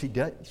Lord that she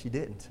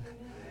didn't.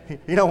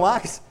 You know why?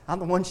 'Cause I'm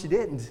the one she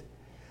didn't.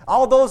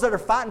 All those that are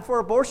fighting for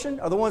abortion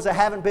are the ones that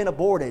haven't been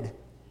aborted.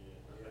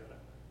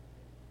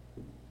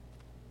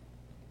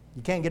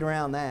 You can't get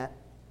around that.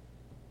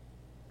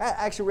 I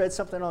actually read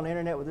something on the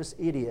internet with this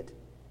idiot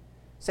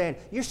saying,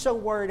 you're so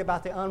worried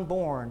about the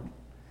unborn,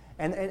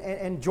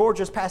 and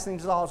Georgia's passing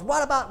these laws.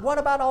 What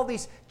about all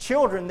these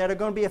children that are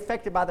going to be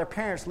affected by their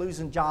parents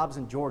losing jobs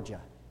in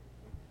Georgia?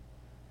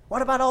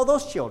 What about all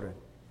those children?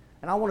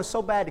 And I want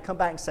so bad to come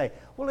back and say,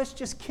 well, let's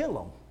just kill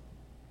them.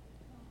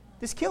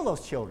 Just kill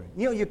those children.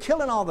 You know, you're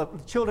killing all the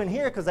children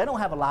here because they don't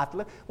have a life to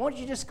live. Why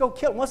don't you just go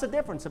kill them? What's the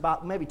difference?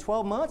 About maybe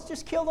 12 months?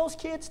 Just kill those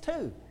kids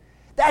too.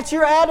 That's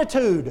your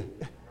attitude.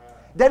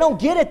 They don't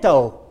get it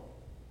though.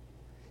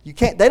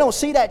 They don't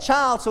see that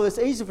child, so it's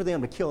easy for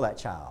them to kill that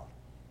child.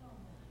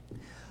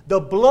 The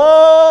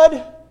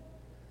blood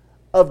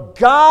of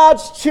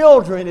God's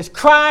children is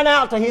crying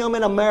out to Him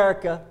in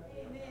America.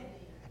 Amen.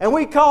 And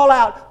we call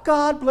out,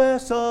 God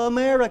bless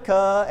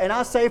America. And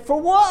I say, for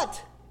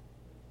what?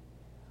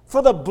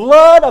 For the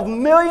blood of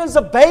millions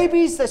of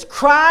babies that's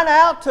crying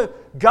out to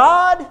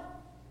God?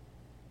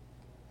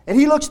 And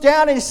He looks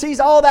down and He sees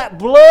all that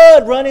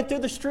blood running through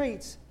the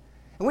streets.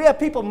 And we have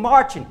people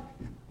marching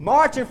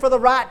for the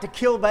right to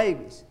kill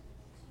babies.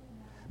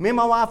 Me and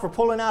my wife were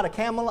pulling out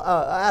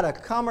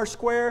of Commerce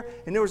Square,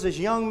 and there was this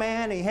young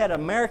man. He had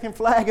an American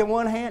flag in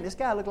one hand. This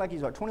guy looked like he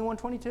was 21,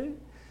 22.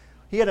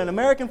 He had an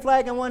American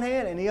flag in one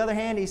hand, and in the other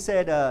hand he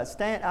said,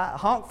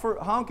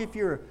 honk if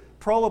you're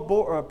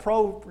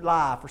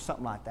pro-life or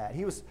something like that.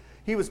 He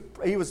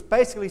was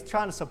basically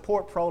trying to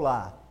support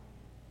pro-life.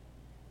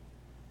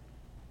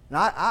 And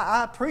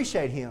I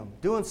appreciate him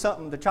doing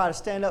something to try to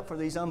stand up for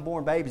these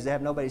unborn babies that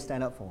have nobody to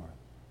stand up for them.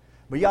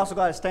 But you also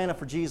got to stand up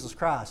for Jesus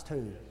Christ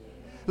too.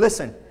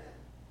 Listen,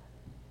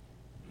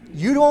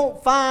 you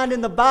don't find in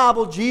the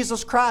Bible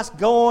Jesus Christ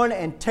going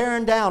and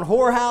tearing down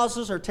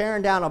whorehouses or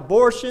tearing down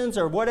abortions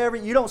or whatever.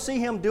 You don't see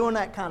Him doing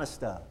that kind of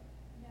stuff.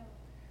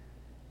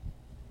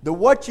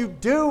 What you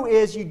do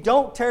is you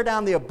don't tear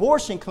down the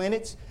abortion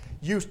clinics.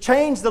 You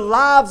change the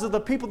lives of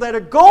the people that are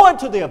going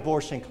to the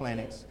abortion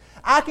clinics.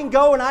 I can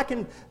go and I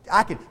can,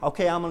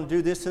 okay, I'm going to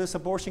do this to this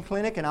abortion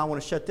clinic, and I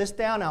want to shut this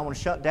down, and I want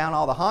to shut down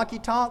all the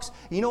honky-tonks.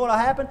 You know what will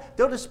happen?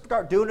 They'll just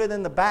start doing it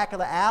in the back of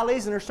the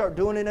alleys, and they'll start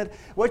doing it.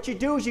 What you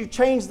do is you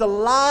change the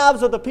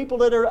lives of the people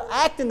that are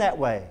acting that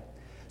way.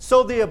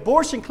 So the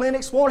abortion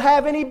clinics won't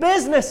have any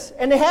business,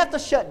 and they have to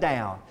shut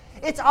down.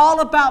 It's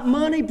all about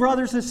money,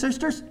 brothers and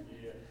sisters.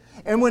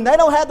 And when they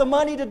don't have the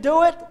money to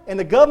do it, and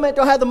the government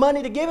don't have the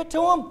money to give it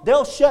to them,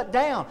 they'll shut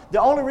down. The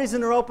only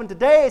reason they're open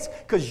today is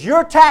because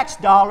your tax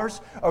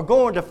dollars are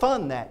going to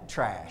fund that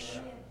trash.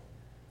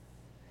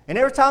 And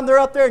every time they're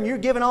up there and you're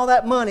giving all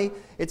that money,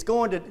 it's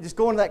going to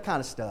that kind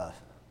of stuff.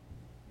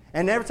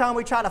 And every time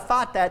we try to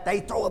fight that, they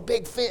throw a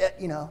big fit,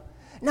 you know.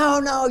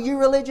 No, you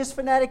religious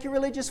fanatic, you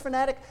religious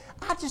fanatic.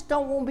 I just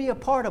don't want to be a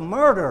part of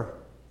murder.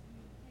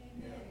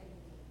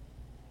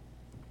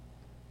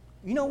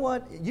 You know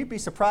what? You'd be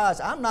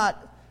surprised. I'm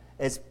not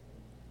as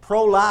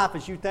pro-life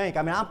as you think.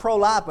 I mean, I'm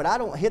pro-life, but I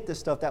don't hit this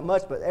stuff that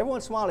much. But every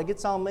once in a while it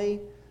gets on me,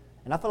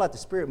 and I feel like the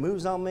Spirit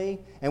moves on me,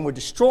 and we're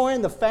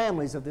destroying the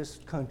families of this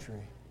country.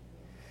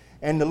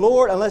 And the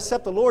Lord,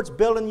 except the Lord's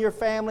building your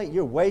family,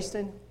 you're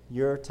wasting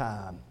your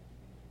time.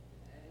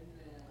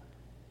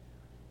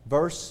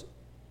 Amen.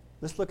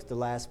 Let's look at the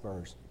last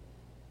verse.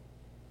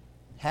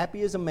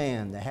 Happy is a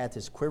man that hath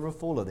his quiver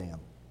full of them.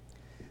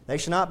 They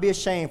shall not be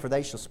ashamed, for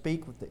they shall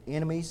speak with the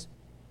enemies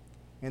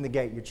in the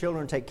gate. Your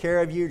children take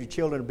care of you. Your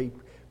children will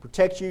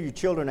protect you. Your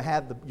children will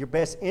have your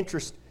best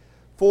interest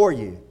for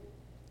you.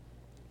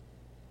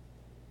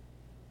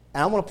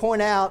 And I want to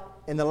point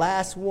out in the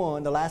last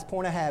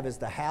point I have is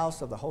the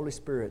house of the Holy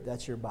Spirit.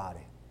 That's your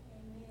body.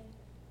 Amen.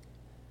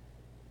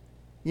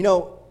 You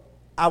know,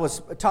 I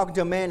was talking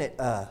to a man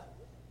at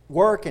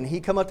work, and he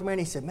come up to me and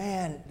he said,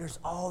 man, there's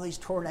all these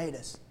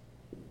tornadoes.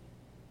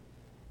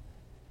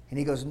 And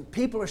he goes,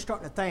 people are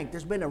starting to think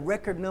there's been a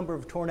record number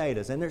of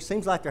tornadoes. And there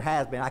seems like there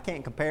has been. I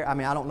can't compare. I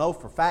mean, I don't know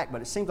for a fact,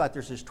 but it seems like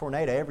there's this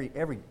tornado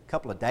every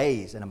couple of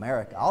days in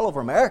America, all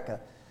over America.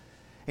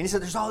 And he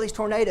said, there's all these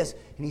tornadoes.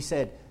 And he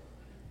said,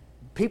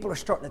 people are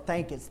starting to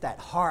think it's that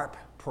HAARP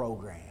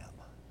program.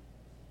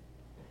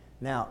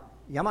 Now,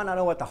 y'all might not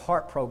know what the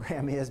HAARP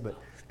program is, but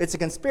it's a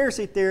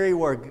conspiracy theory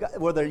where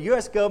the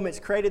U.S. government's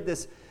created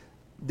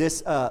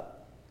this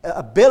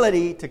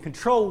ability to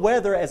control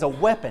weather as a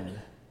weapon.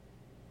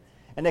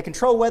 And they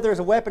control weather as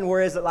a weapon,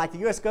 whereas like the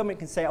U.S. government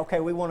can say, okay,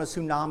 we want a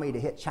tsunami to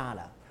hit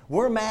China.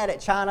 We're mad at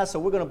China, so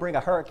we're going to bring a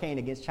hurricane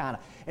against China.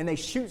 And they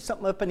shoot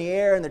something up in the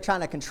air, and they're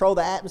trying to control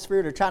the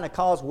atmosphere. They're trying to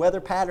cause weather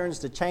patterns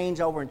to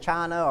change over in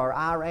China or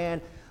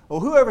Iran or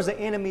whoever's the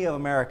enemy of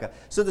America.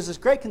 So there's this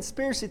great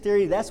conspiracy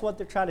theory. That's what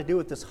they're trying to do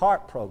with this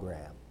HAARP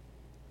program.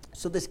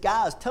 So this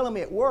guy is telling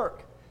me at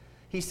work,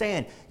 he's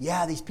saying,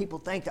 yeah, these people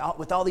think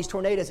with all these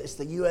tornadoes, it's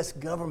the U.S.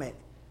 government.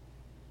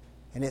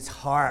 And it's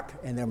HAARP,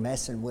 and they're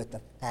messing with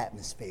the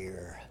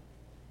atmosphere.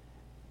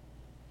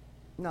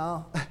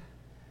 No,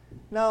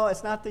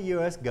 it's not the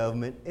U.S.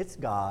 government. It's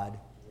God.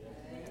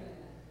 Amen.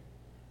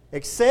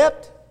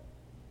 Except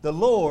the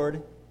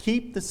Lord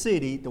keep the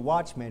city, the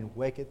watchman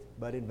waketh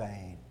but in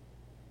vain.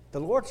 The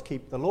Lord's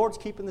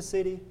keeping the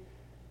city.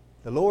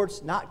 The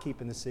Lord's not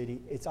keeping the city.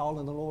 It's all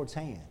in the Lord's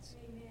hands.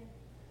 Amen.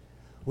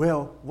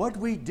 Well, what do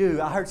we do?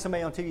 I heard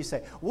somebody on TV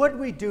say, what do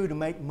we do to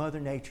make Mother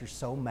Nature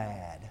so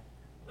mad?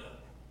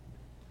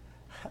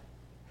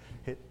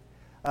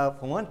 For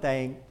one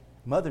thing,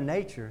 Mother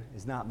Nature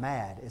is not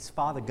mad. It's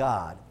Father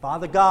God.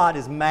 Father God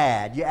is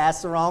mad. You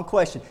asked the wrong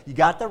question.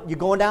 You're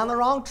going down the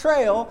wrong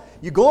trail.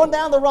 You're going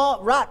down the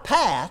right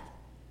path,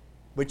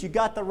 but you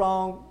got the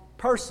wrong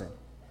person.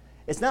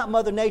 It's not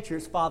Mother Nature,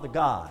 it's Father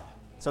God.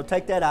 So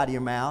take that out of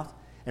your mouth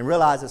and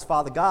realize it's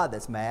Father God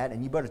that's mad,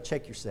 and you better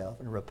check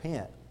yourself and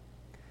repent.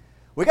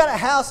 We got a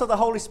house of the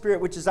Holy Spirit,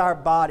 which is our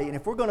body, and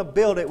if we're going to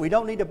build it, we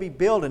don't need to be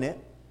building it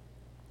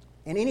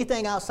in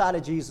anything outside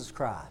of Jesus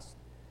Christ.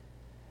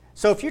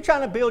 So if you're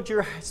trying to build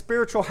your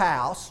spiritual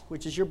house,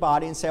 which is your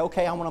body, and say,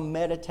 okay, I want to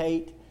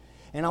meditate,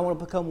 and I want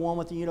to become one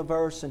with the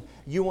universe, and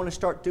you want to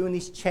start doing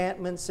these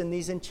chantments and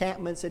these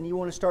enchantments, and you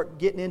want to start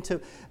getting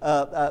into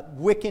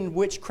Wiccan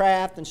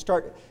witchcraft and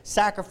start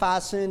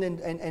sacrificing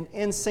and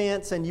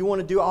incense, and you want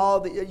to do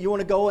you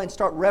want to go and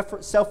start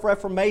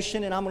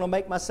self-reformation, and I'm going to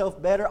make myself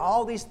better.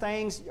 All these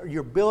things,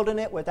 you're building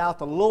it without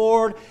the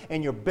Lord,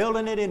 and you're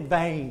building it in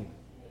vain.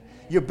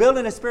 You're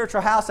building a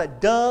spiritual house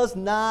that does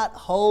not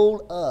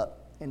hold up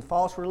in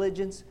false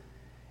religions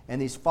and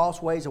these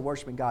false ways of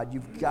worshiping God.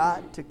 You've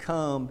got to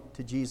come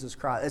to Jesus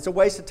Christ. It's a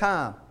waste of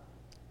time.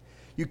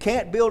 You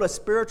can't build a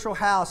spiritual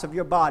house of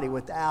your body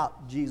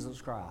without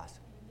Jesus Christ.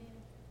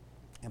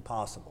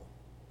 Impossible.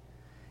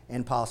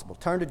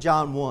 Turn to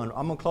John 1.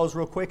 I'm going to close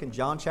real quick in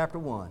John chapter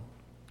 1.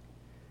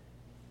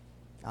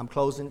 I'm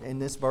closing in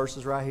this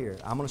verses right here.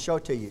 I'm going to show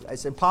it to you.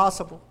 It's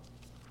impossible.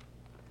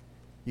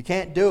 You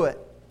can't do it.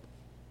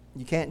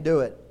 You can't do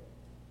it.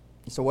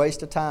 It's a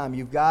waste of time.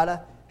 You've got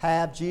to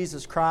have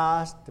Jesus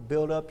Christ to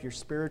build up your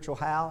spiritual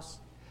house.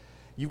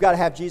 You've got to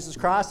have Jesus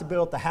Christ to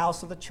build up the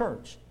house of the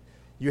church.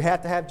 You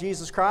have to have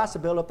Jesus Christ to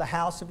build up the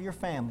house of your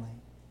family.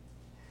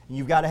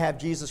 You've got to have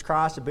Jesus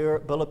Christ to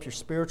build up your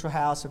spiritual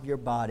house of your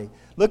body.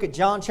 Look at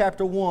John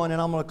chapter 1,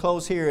 and I'm going to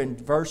close here in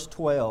verse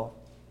 12.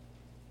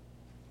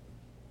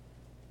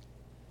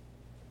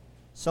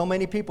 So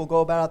many people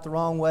go about it the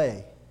wrong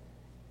way.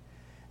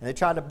 And they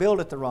try to build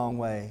it the wrong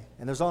way.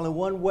 And there's only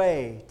one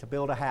way to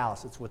build a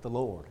house. It's with the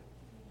Lord.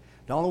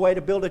 The only way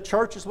to build a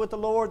church is with the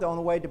Lord. The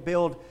only way to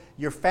build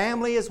your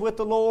family is with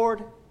the Lord.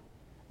 The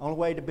only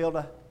way to build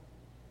a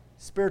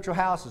spiritual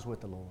house is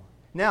with the Lord.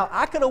 Now,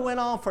 I could have went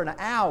on for an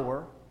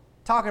hour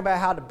talking about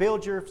how to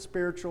build your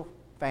spiritual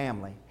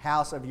family,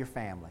 house of your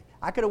family.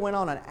 I could have went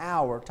on an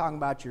hour talking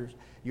about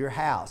your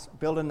house,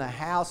 building the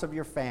house of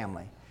your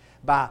family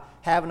by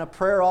having a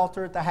prayer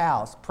altar at the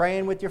house,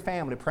 praying with your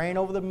family, praying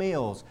over the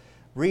meals,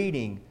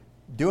 reading,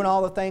 doing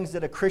all the things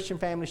that a Christian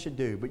family should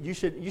do. But you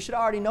should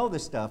already know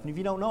this stuff. And if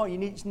you don't know it, you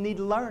need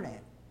to learn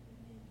it.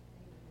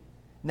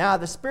 Now,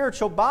 the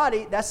spiritual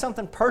body, that's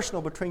something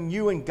personal between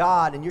you and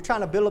God. And you're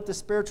trying to build up the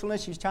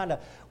spiritualness. You're trying to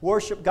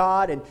worship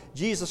God and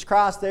Jesus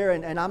Christ there.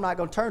 And I'm not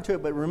going to turn to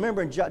it. But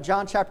remember in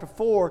John chapter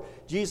 4,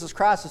 Jesus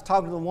Christ is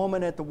talking to the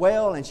woman at the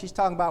well. And she's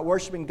talking about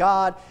worshiping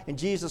God. And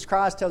Jesus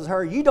Christ tells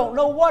her, you don't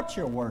know what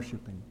you're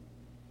worshiping.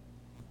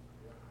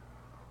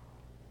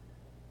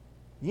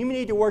 You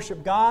need to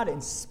worship God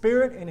in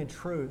spirit and in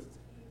truth.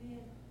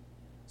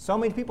 So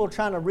many people are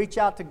trying to reach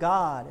out to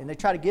God, and they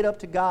try to get up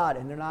to God,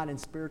 and they're not in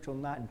spiritual,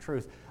 not in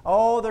truth.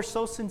 Oh, they're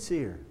so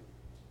sincere.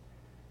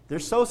 They're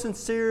so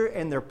sincere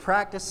in their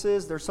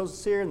practices. They're so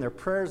sincere in their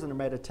prayers and their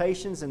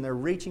meditations, and they're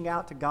reaching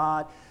out to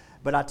God.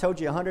 But I told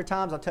you 100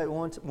 times, I'll tell you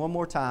one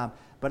more time.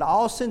 But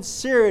all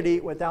sincerity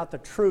without the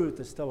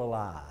truth is still a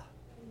lie.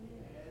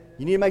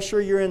 You need to make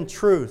sure you're in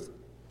truth.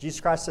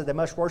 Jesus Christ said they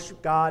must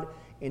worship God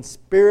in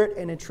spirit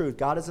and in truth.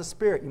 God is a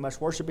spirit. You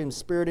must worship Him in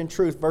spirit and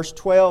truth. Verse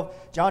 12,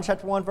 John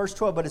chapter 1, verse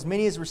 12. But as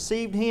many as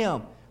received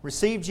Him,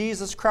 received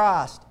Jesus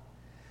Christ,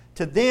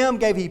 to them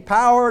gave He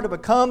power to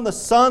become the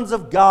sons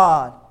of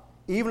God,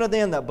 even to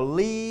them that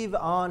believe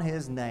on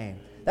His name.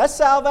 That's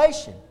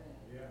salvation.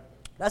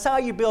 That's how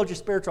you build your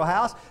spiritual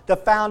house. The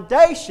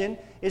foundation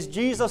is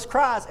Jesus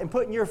Christ and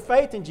putting your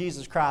faith in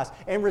Jesus Christ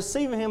and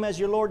receiving Him as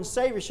your Lord and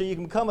Savior so you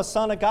can become a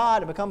son of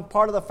God and become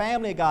part of the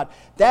family of God.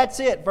 That's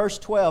it, verse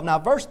 12. Now,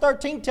 verse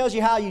 13 tells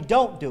you how you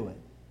don't do it.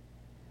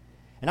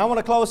 And I want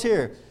to close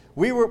here.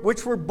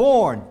 Which were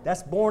born.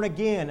 That's born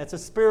again. That's a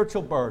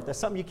spiritual birth. That's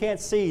something you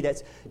can't see.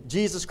 That's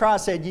Jesus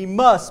Christ said, you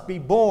must be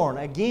born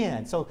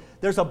again. So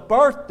there's a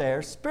birth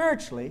there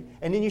spiritually.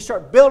 And then you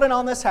start building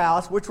on this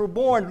house, which were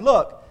born,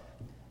 look,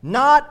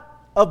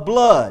 not of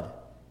blood.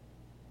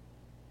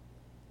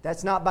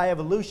 That's not by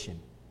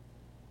evolution.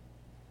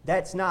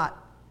 That's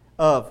not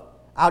of,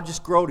 I'll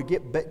just grow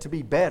to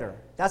be better.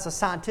 That's a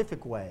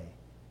scientific way.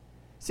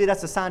 See,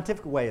 that's a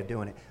scientific way of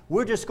doing it.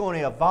 We're just going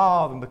to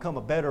evolve and become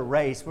a better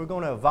race. We're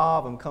going to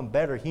evolve and become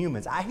better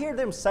humans. I hear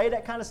them say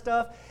that kind of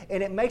stuff,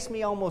 and it makes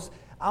me almost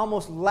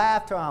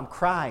laugh till I'm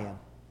crying.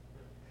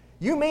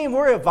 You mean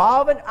we're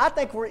evolving? I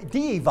think we're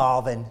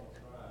de-evolving.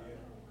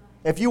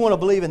 If you want to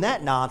believe in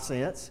that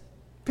nonsense.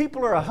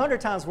 People are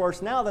 100 times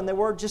worse now than they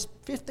were just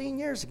 15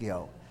 years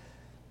ago.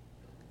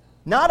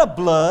 Not of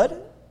blood.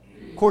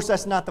 Of course,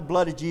 that's not the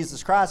blood of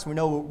Jesus Christ. We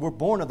know we're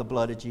born of the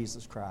blood of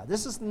Jesus Christ.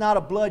 This is not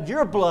of blood,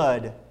 your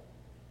blood.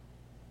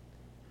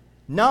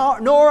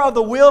 Nor of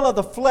the will of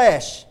the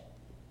flesh.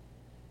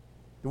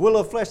 The will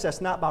of the flesh,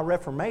 that's not by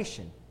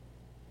reformation.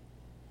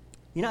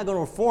 You're not going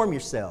to reform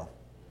yourself.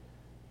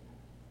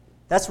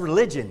 That's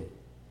religion.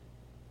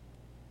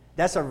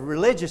 That's a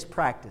religious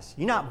practice.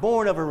 You're not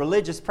born of a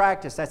religious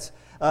practice. That's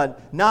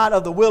not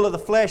of the will of the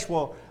flesh.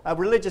 Well, a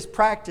religious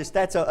practice,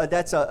 that's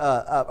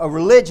a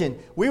religion.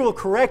 We will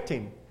correct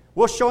him.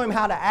 We'll show him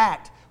how to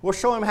act. We'll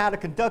show him how to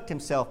conduct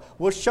himself.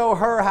 We'll show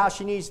her how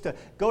she needs to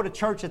go to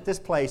church at this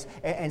place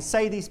and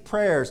say these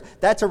prayers.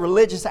 That's a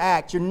religious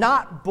act. You're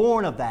not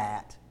born of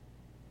that.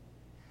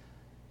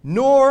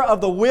 Nor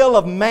of the will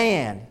of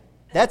man.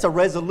 That's a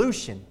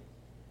resolution.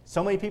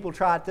 So many people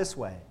try it this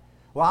way.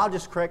 Well, I'll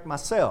just correct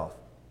myself.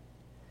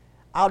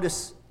 I'll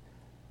just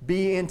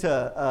be into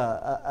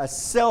a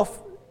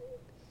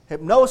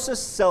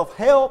self-hypnosis,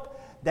 self-help.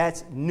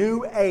 That's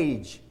new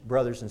age,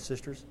 brothers and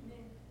sisters.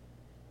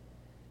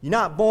 You're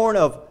not born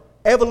of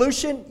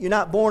evolution. You're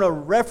not born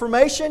of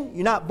reformation.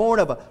 You're not born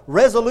of a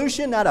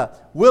resolution, not a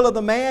will of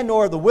the man,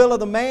 nor of the will of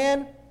the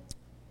man,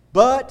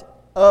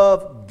 but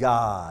of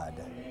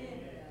God.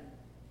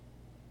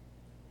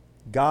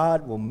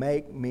 God will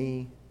make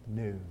me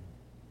new.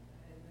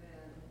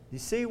 You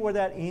see where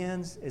that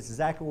ends? It's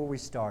exactly where we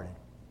started.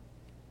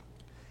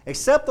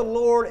 Except the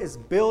Lord is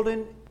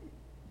building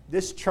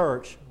this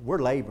church, we're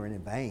laboring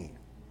in vain.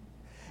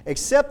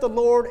 Except the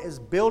Lord is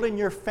building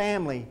your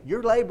family,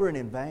 you're laboring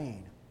in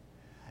vain.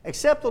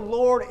 Except the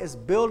Lord is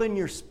building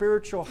your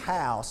spiritual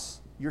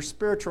house, your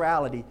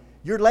spirituality,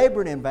 you're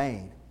laboring in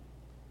vain.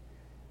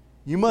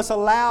 You must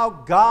allow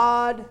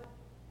God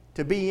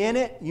to be in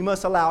it. You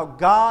must allow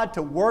God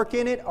to work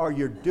in it, or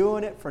you're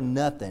doing it for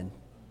nothing.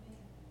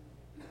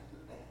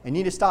 And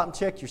you need to stop and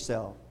check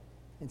yourself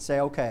and say,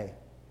 okay,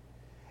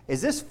 is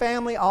this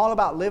family all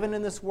about living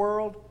in this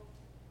world?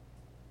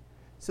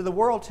 So the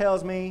world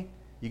tells me,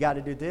 you got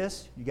to do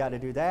this, you got to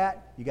do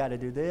that, you got to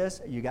do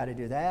this, you got to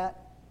do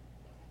that.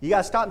 You got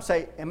to stop and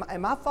say,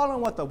 am I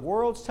following what the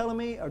world's telling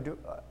me, or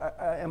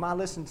am I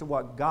listening to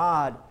what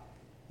God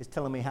is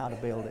telling me how to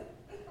build it?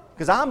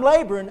 Because I'm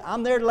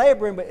there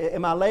laboring, but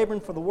am I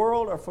laboring for the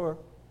world or for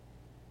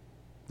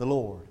the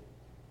Lord?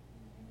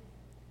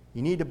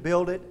 You need to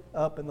build it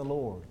up in the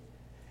Lord.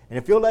 And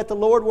if you'll let the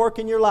Lord work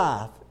in your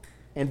life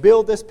and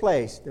build this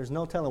place, there's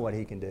no telling what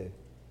He can do.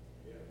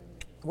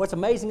 What's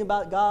amazing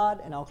about God,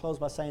 and I'll close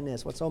by saying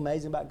this, what's so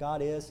amazing about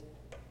God is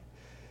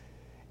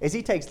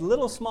He takes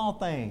little small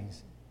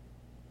things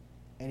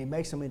and He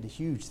makes them into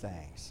huge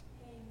things.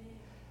 Amen.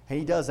 And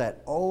He does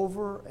that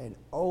over and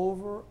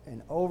over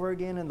and over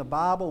again in the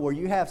Bible, where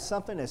you have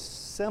something as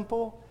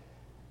simple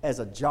as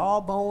a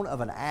jawbone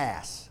of an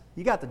ass.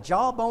 You got the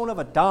jawbone of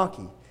a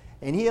donkey,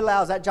 and He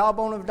allows that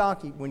jawbone of a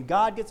donkey, when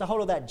God gets a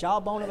hold of that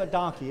jawbone of a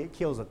donkey, it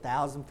kills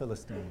 1,000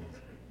 Philistines.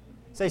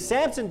 Say,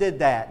 Samson did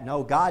that.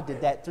 No, God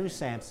did that through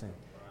Samson,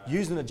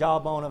 using the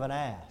jawbone of an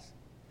ass.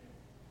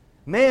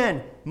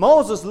 Man,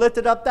 Moses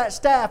lifted up that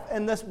staff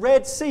and the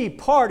Red Sea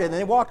parted and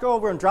they walked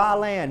over in dry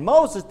land.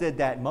 Moses did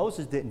that.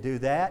 Moses didn't do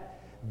that.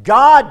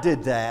 God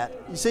did that.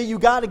 You see, you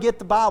got to get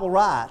the Bible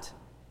right.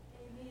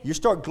 You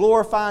start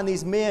glorifying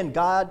these men.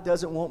 God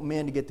doesn't want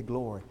men to get the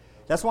glory.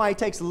 That's why He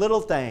takes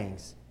little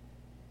things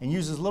and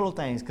uses little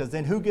things, because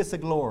then who gets the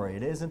glory?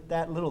 It isn't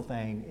that little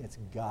thing. It's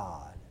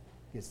God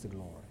gets the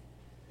glory.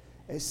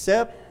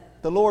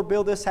 Except the Lord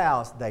build this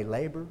house, they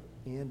labor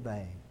in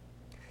vain.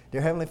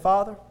 Dear Heavenly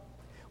Father,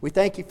 we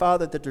thank You,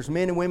 Father, that there's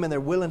men and women that are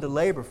willing to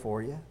labor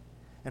for You.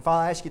 And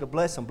Father, I ask You to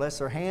bless them. Bless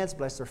their hands,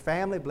 bless their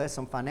family, bless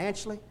them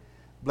financially,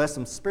 bless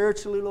them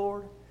spiritually,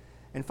 Lord.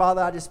 And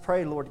Father, I just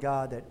pray, Lord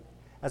God, that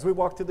as we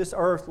walk through this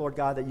earth, Lord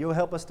God, that You'll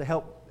help us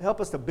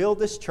to build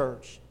this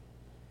church.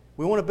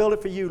 We want to build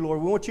it for You, Lord.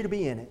 We want You to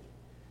be in it.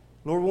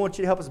 Lord, we want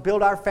You to help us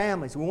build our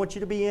families. We want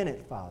You to be in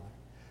it, Father.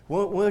 We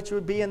want You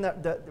to be in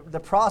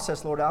the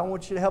process, Lord. I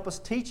want You to help us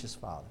teach us,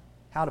 Father,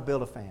 how to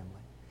build a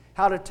family,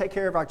 how to take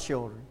care of our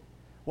children,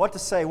 what to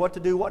say, what to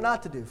do, what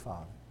not to do,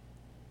 Father.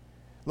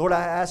 Lord,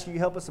 I ask You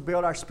help us to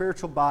build our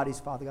spiritual bodies,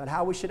 Father God,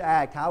 how we should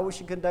act, how we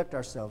should conduct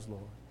ourselves,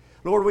 Lord.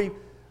 Lord,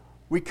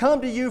 we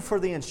come to You for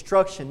the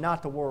instruction,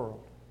 not the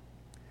world.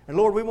 And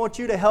Lord, we want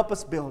You to help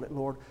us build it,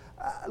 Lord.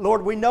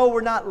 Lord, we know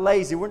we're not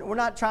lazy. We're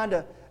not trying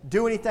to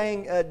do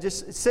anything,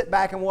 just sit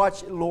back and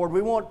watch, Lord.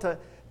 We want to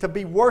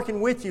be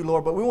working with You,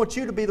 Lord, but we want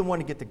You to be the one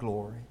to get the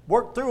glory.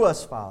 Work through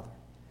us, Father.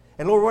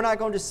 And Lord, we're not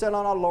going to just sit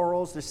on our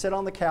laurels, just sit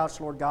on the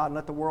couch, Lord God, and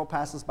let the world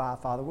pass us by,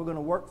 Father. We're going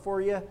to work for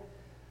You.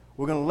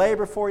 We're going to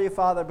labor for You,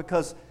 Father,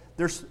 because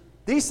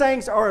these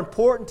things are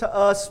important to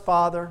us,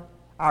 Father.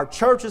 Our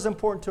church is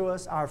important to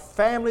us. Our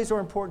families are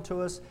important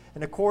to us.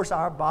 And, of course,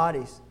 our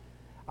bodies,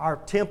 our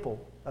temple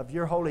of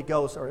Your Holy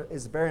Ghost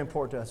is very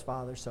important to us,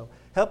 Father. So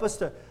help us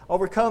to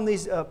overcome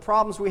these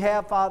problems we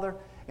have, Father,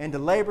 and to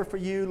labor for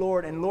You,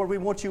 Lord. And, Lord, we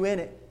want You in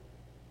it.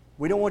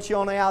 We don't want You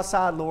on the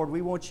outside, Lord.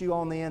 We want You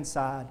on the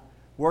inside,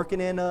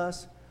 working in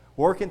us,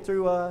 working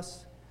through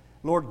us,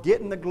 Lord,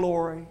 getting the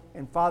glory.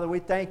 And, Father, we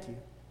thank You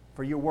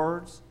for Your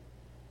words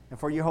and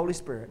for Your Holy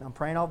Spirit. And I'm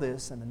praying all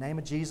this in the name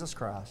of Jesus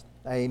Christ.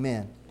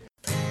 Amen.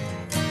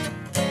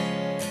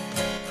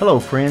 Hello,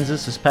 friends.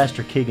 This is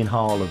Pastor Keegan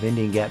Hall of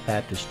Indian Gap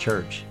Baptist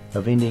Church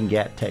of Indian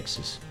Gap,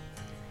 Texas.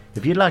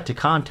 If you'd like to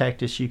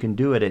contact us, you can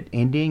do it at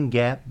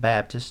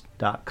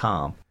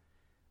IndianGapBaptist.com.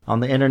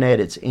 On the internet,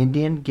 it's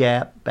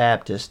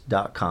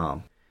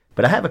IndianGapBaptist.com.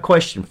 But I have a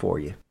question for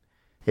you.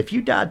 If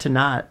you died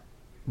tonight,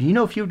 do you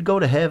know if you would go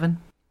to heaven?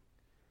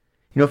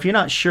 You know, if you're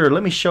not sure,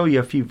 let me show you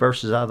a few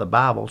verses out of the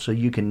Bible so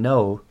you can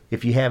know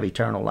if you have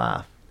eternal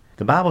life.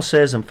 The Bible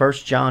says in 1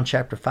 John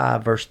chapter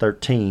 5, verse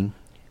 13,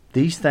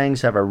 "These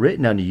things have I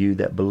written unto you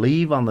that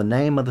believe on the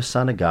name of the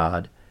Son of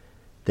God,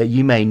 that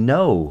you may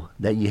know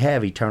that you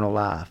have eternal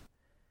life,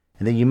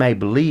 and that you may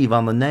believe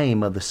on the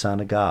name of the Son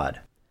of God."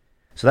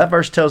 So that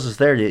verse tells us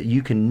there that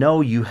you can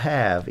know you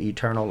have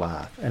eternal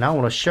life. And I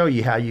want to show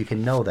you how you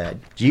can know that.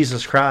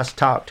 Jesus Christ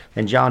talked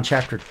in John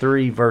chapter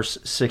 3, verse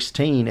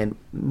 16, and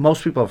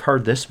most people have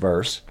heard this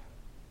verse.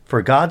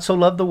 "For God so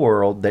loved the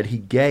world that He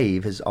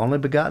gave His only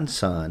begotten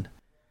Son,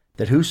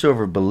 that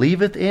whosoever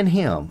believeth in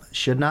Him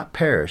should not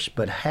perish,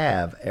 but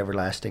have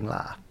everlasting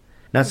life."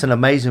 That's an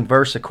amazing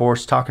verse, of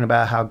course, talking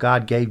about how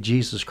God gave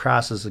Jesus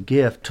Christ as a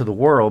gift to the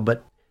world.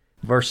 But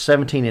verse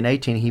 17 and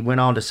 18, he went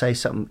on to say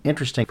something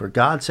interesting. "For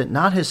God sent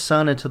not His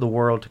Son into the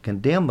world to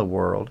condemn the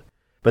world,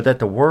 but that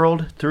the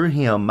world through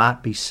Him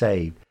might be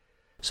saved."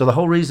 So the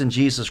whole reason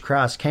Jesus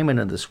Christ came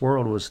into this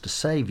world was to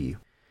save you,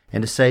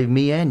 and to save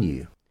me and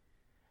you.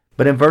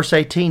 But in verse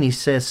 18, he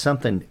says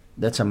something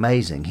that's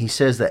amazing. He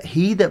says that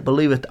he that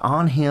believeth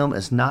on Him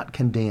is not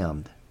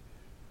condemned.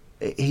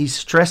 He's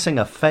stressing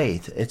a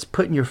faith. It's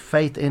putting your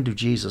faith into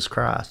Jesus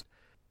Christ.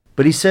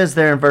 But he says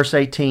there in verse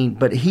 18,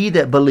 "But he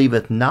that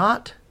believeth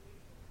not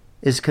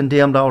is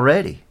condemned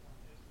already,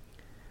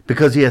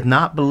 because he hath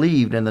not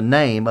believed in the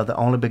name of the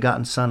only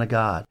begotten Son of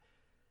God."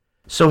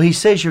 So he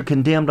says you're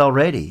condemned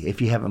already if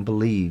you haven't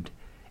believed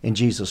in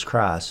Jesus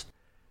Christ.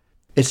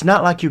 It's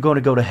not like you're going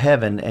to go to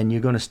heaven and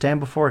you're going to stand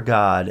before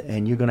God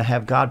and you're going to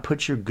have God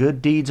put your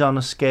good deeds on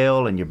the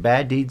scale and your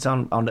bad deeds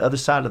on the other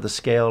side of the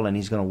scale, and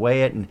he's going to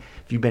weigh it. And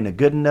if you've been a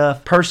good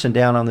enough person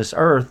down on this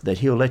earth, that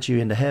he'll let you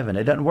into heaven.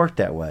 It doesn't work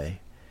that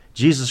way.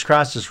 Jesus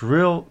Christ is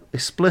real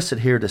explicit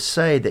here to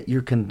say that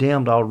you're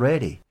condemned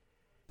already.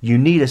 You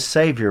need a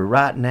Savior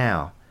right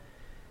now.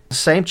 The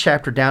same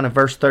chapter down in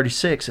verse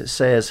 36, it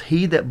says,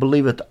 "He that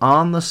believeth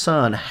on the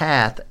Son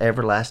hath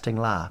everlasting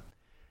life."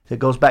 It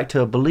goes back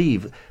to a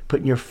believe,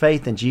 putting your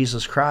faith in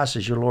Jesus Christ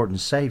as your Lord and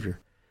Savior.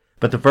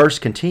 But the verse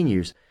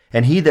continues,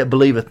 "And he that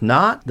believeth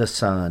not the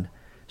Son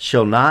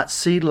shall not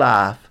see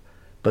life,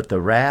 but the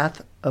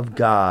wrath of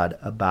God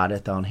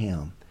abideth on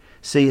him."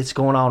 See, it's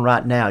going on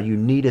right now. You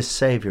need a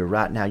Savior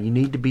right now. You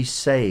need to be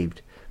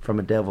saved from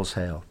a devil's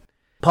hell.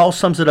 Paul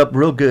sums it up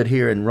real good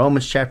here in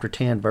Romans chapter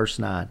 10, verse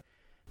 9,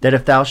 that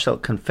if thou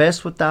shalt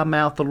confess with thy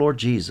mouth the Lord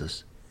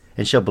Jesus,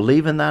 and shalt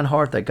believe in thine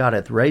heart that God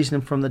hath raised him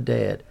from the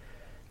dead,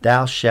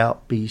 thou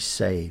shalt be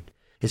saved.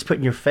 It's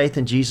putting your faith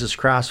in Jesus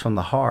Christ from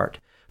the heart.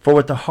 For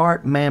with the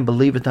heart man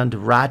believeth unto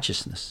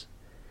righteousness,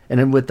 and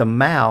then with the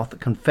mouth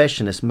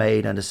confession is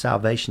made unto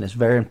salvation. It's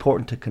very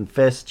important to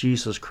confess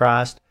Jesus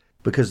Christ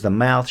because the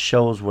mouth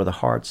shows where the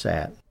heart's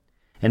at.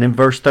 And in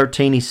verse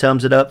 13 he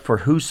sums it up, "For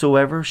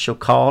whosoever shall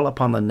call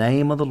upon the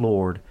name of the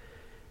Lord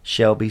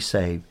shall be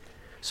saved."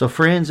 So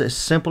friends, as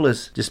simple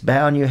as just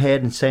bowing your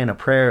head and saying a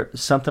prayer,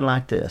 something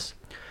like this: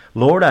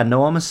 Lord, I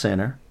know I'm a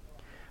sinner.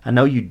 I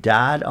know you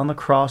died on the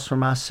cross for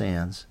my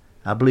sins.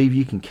 I believe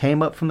you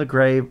came up from the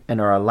grave and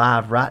are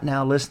alive right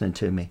now listening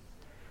to me.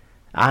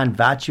 I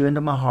invite you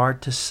into my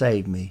heart to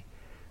save me.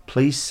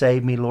 Please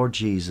save me, Lord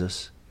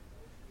Jesus.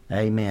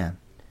 Amen.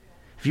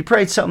 If you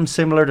prayed something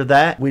similar to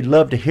that, we'd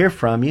love to hear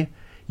from you.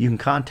 You can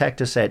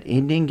contact us at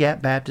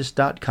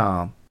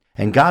IndianGapBaptist.com.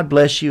 And God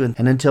bless you,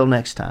 and until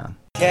next time.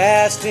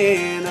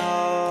 Casting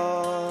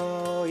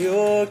all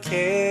your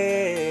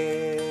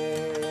care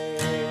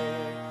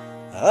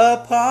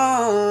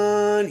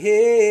upon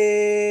him.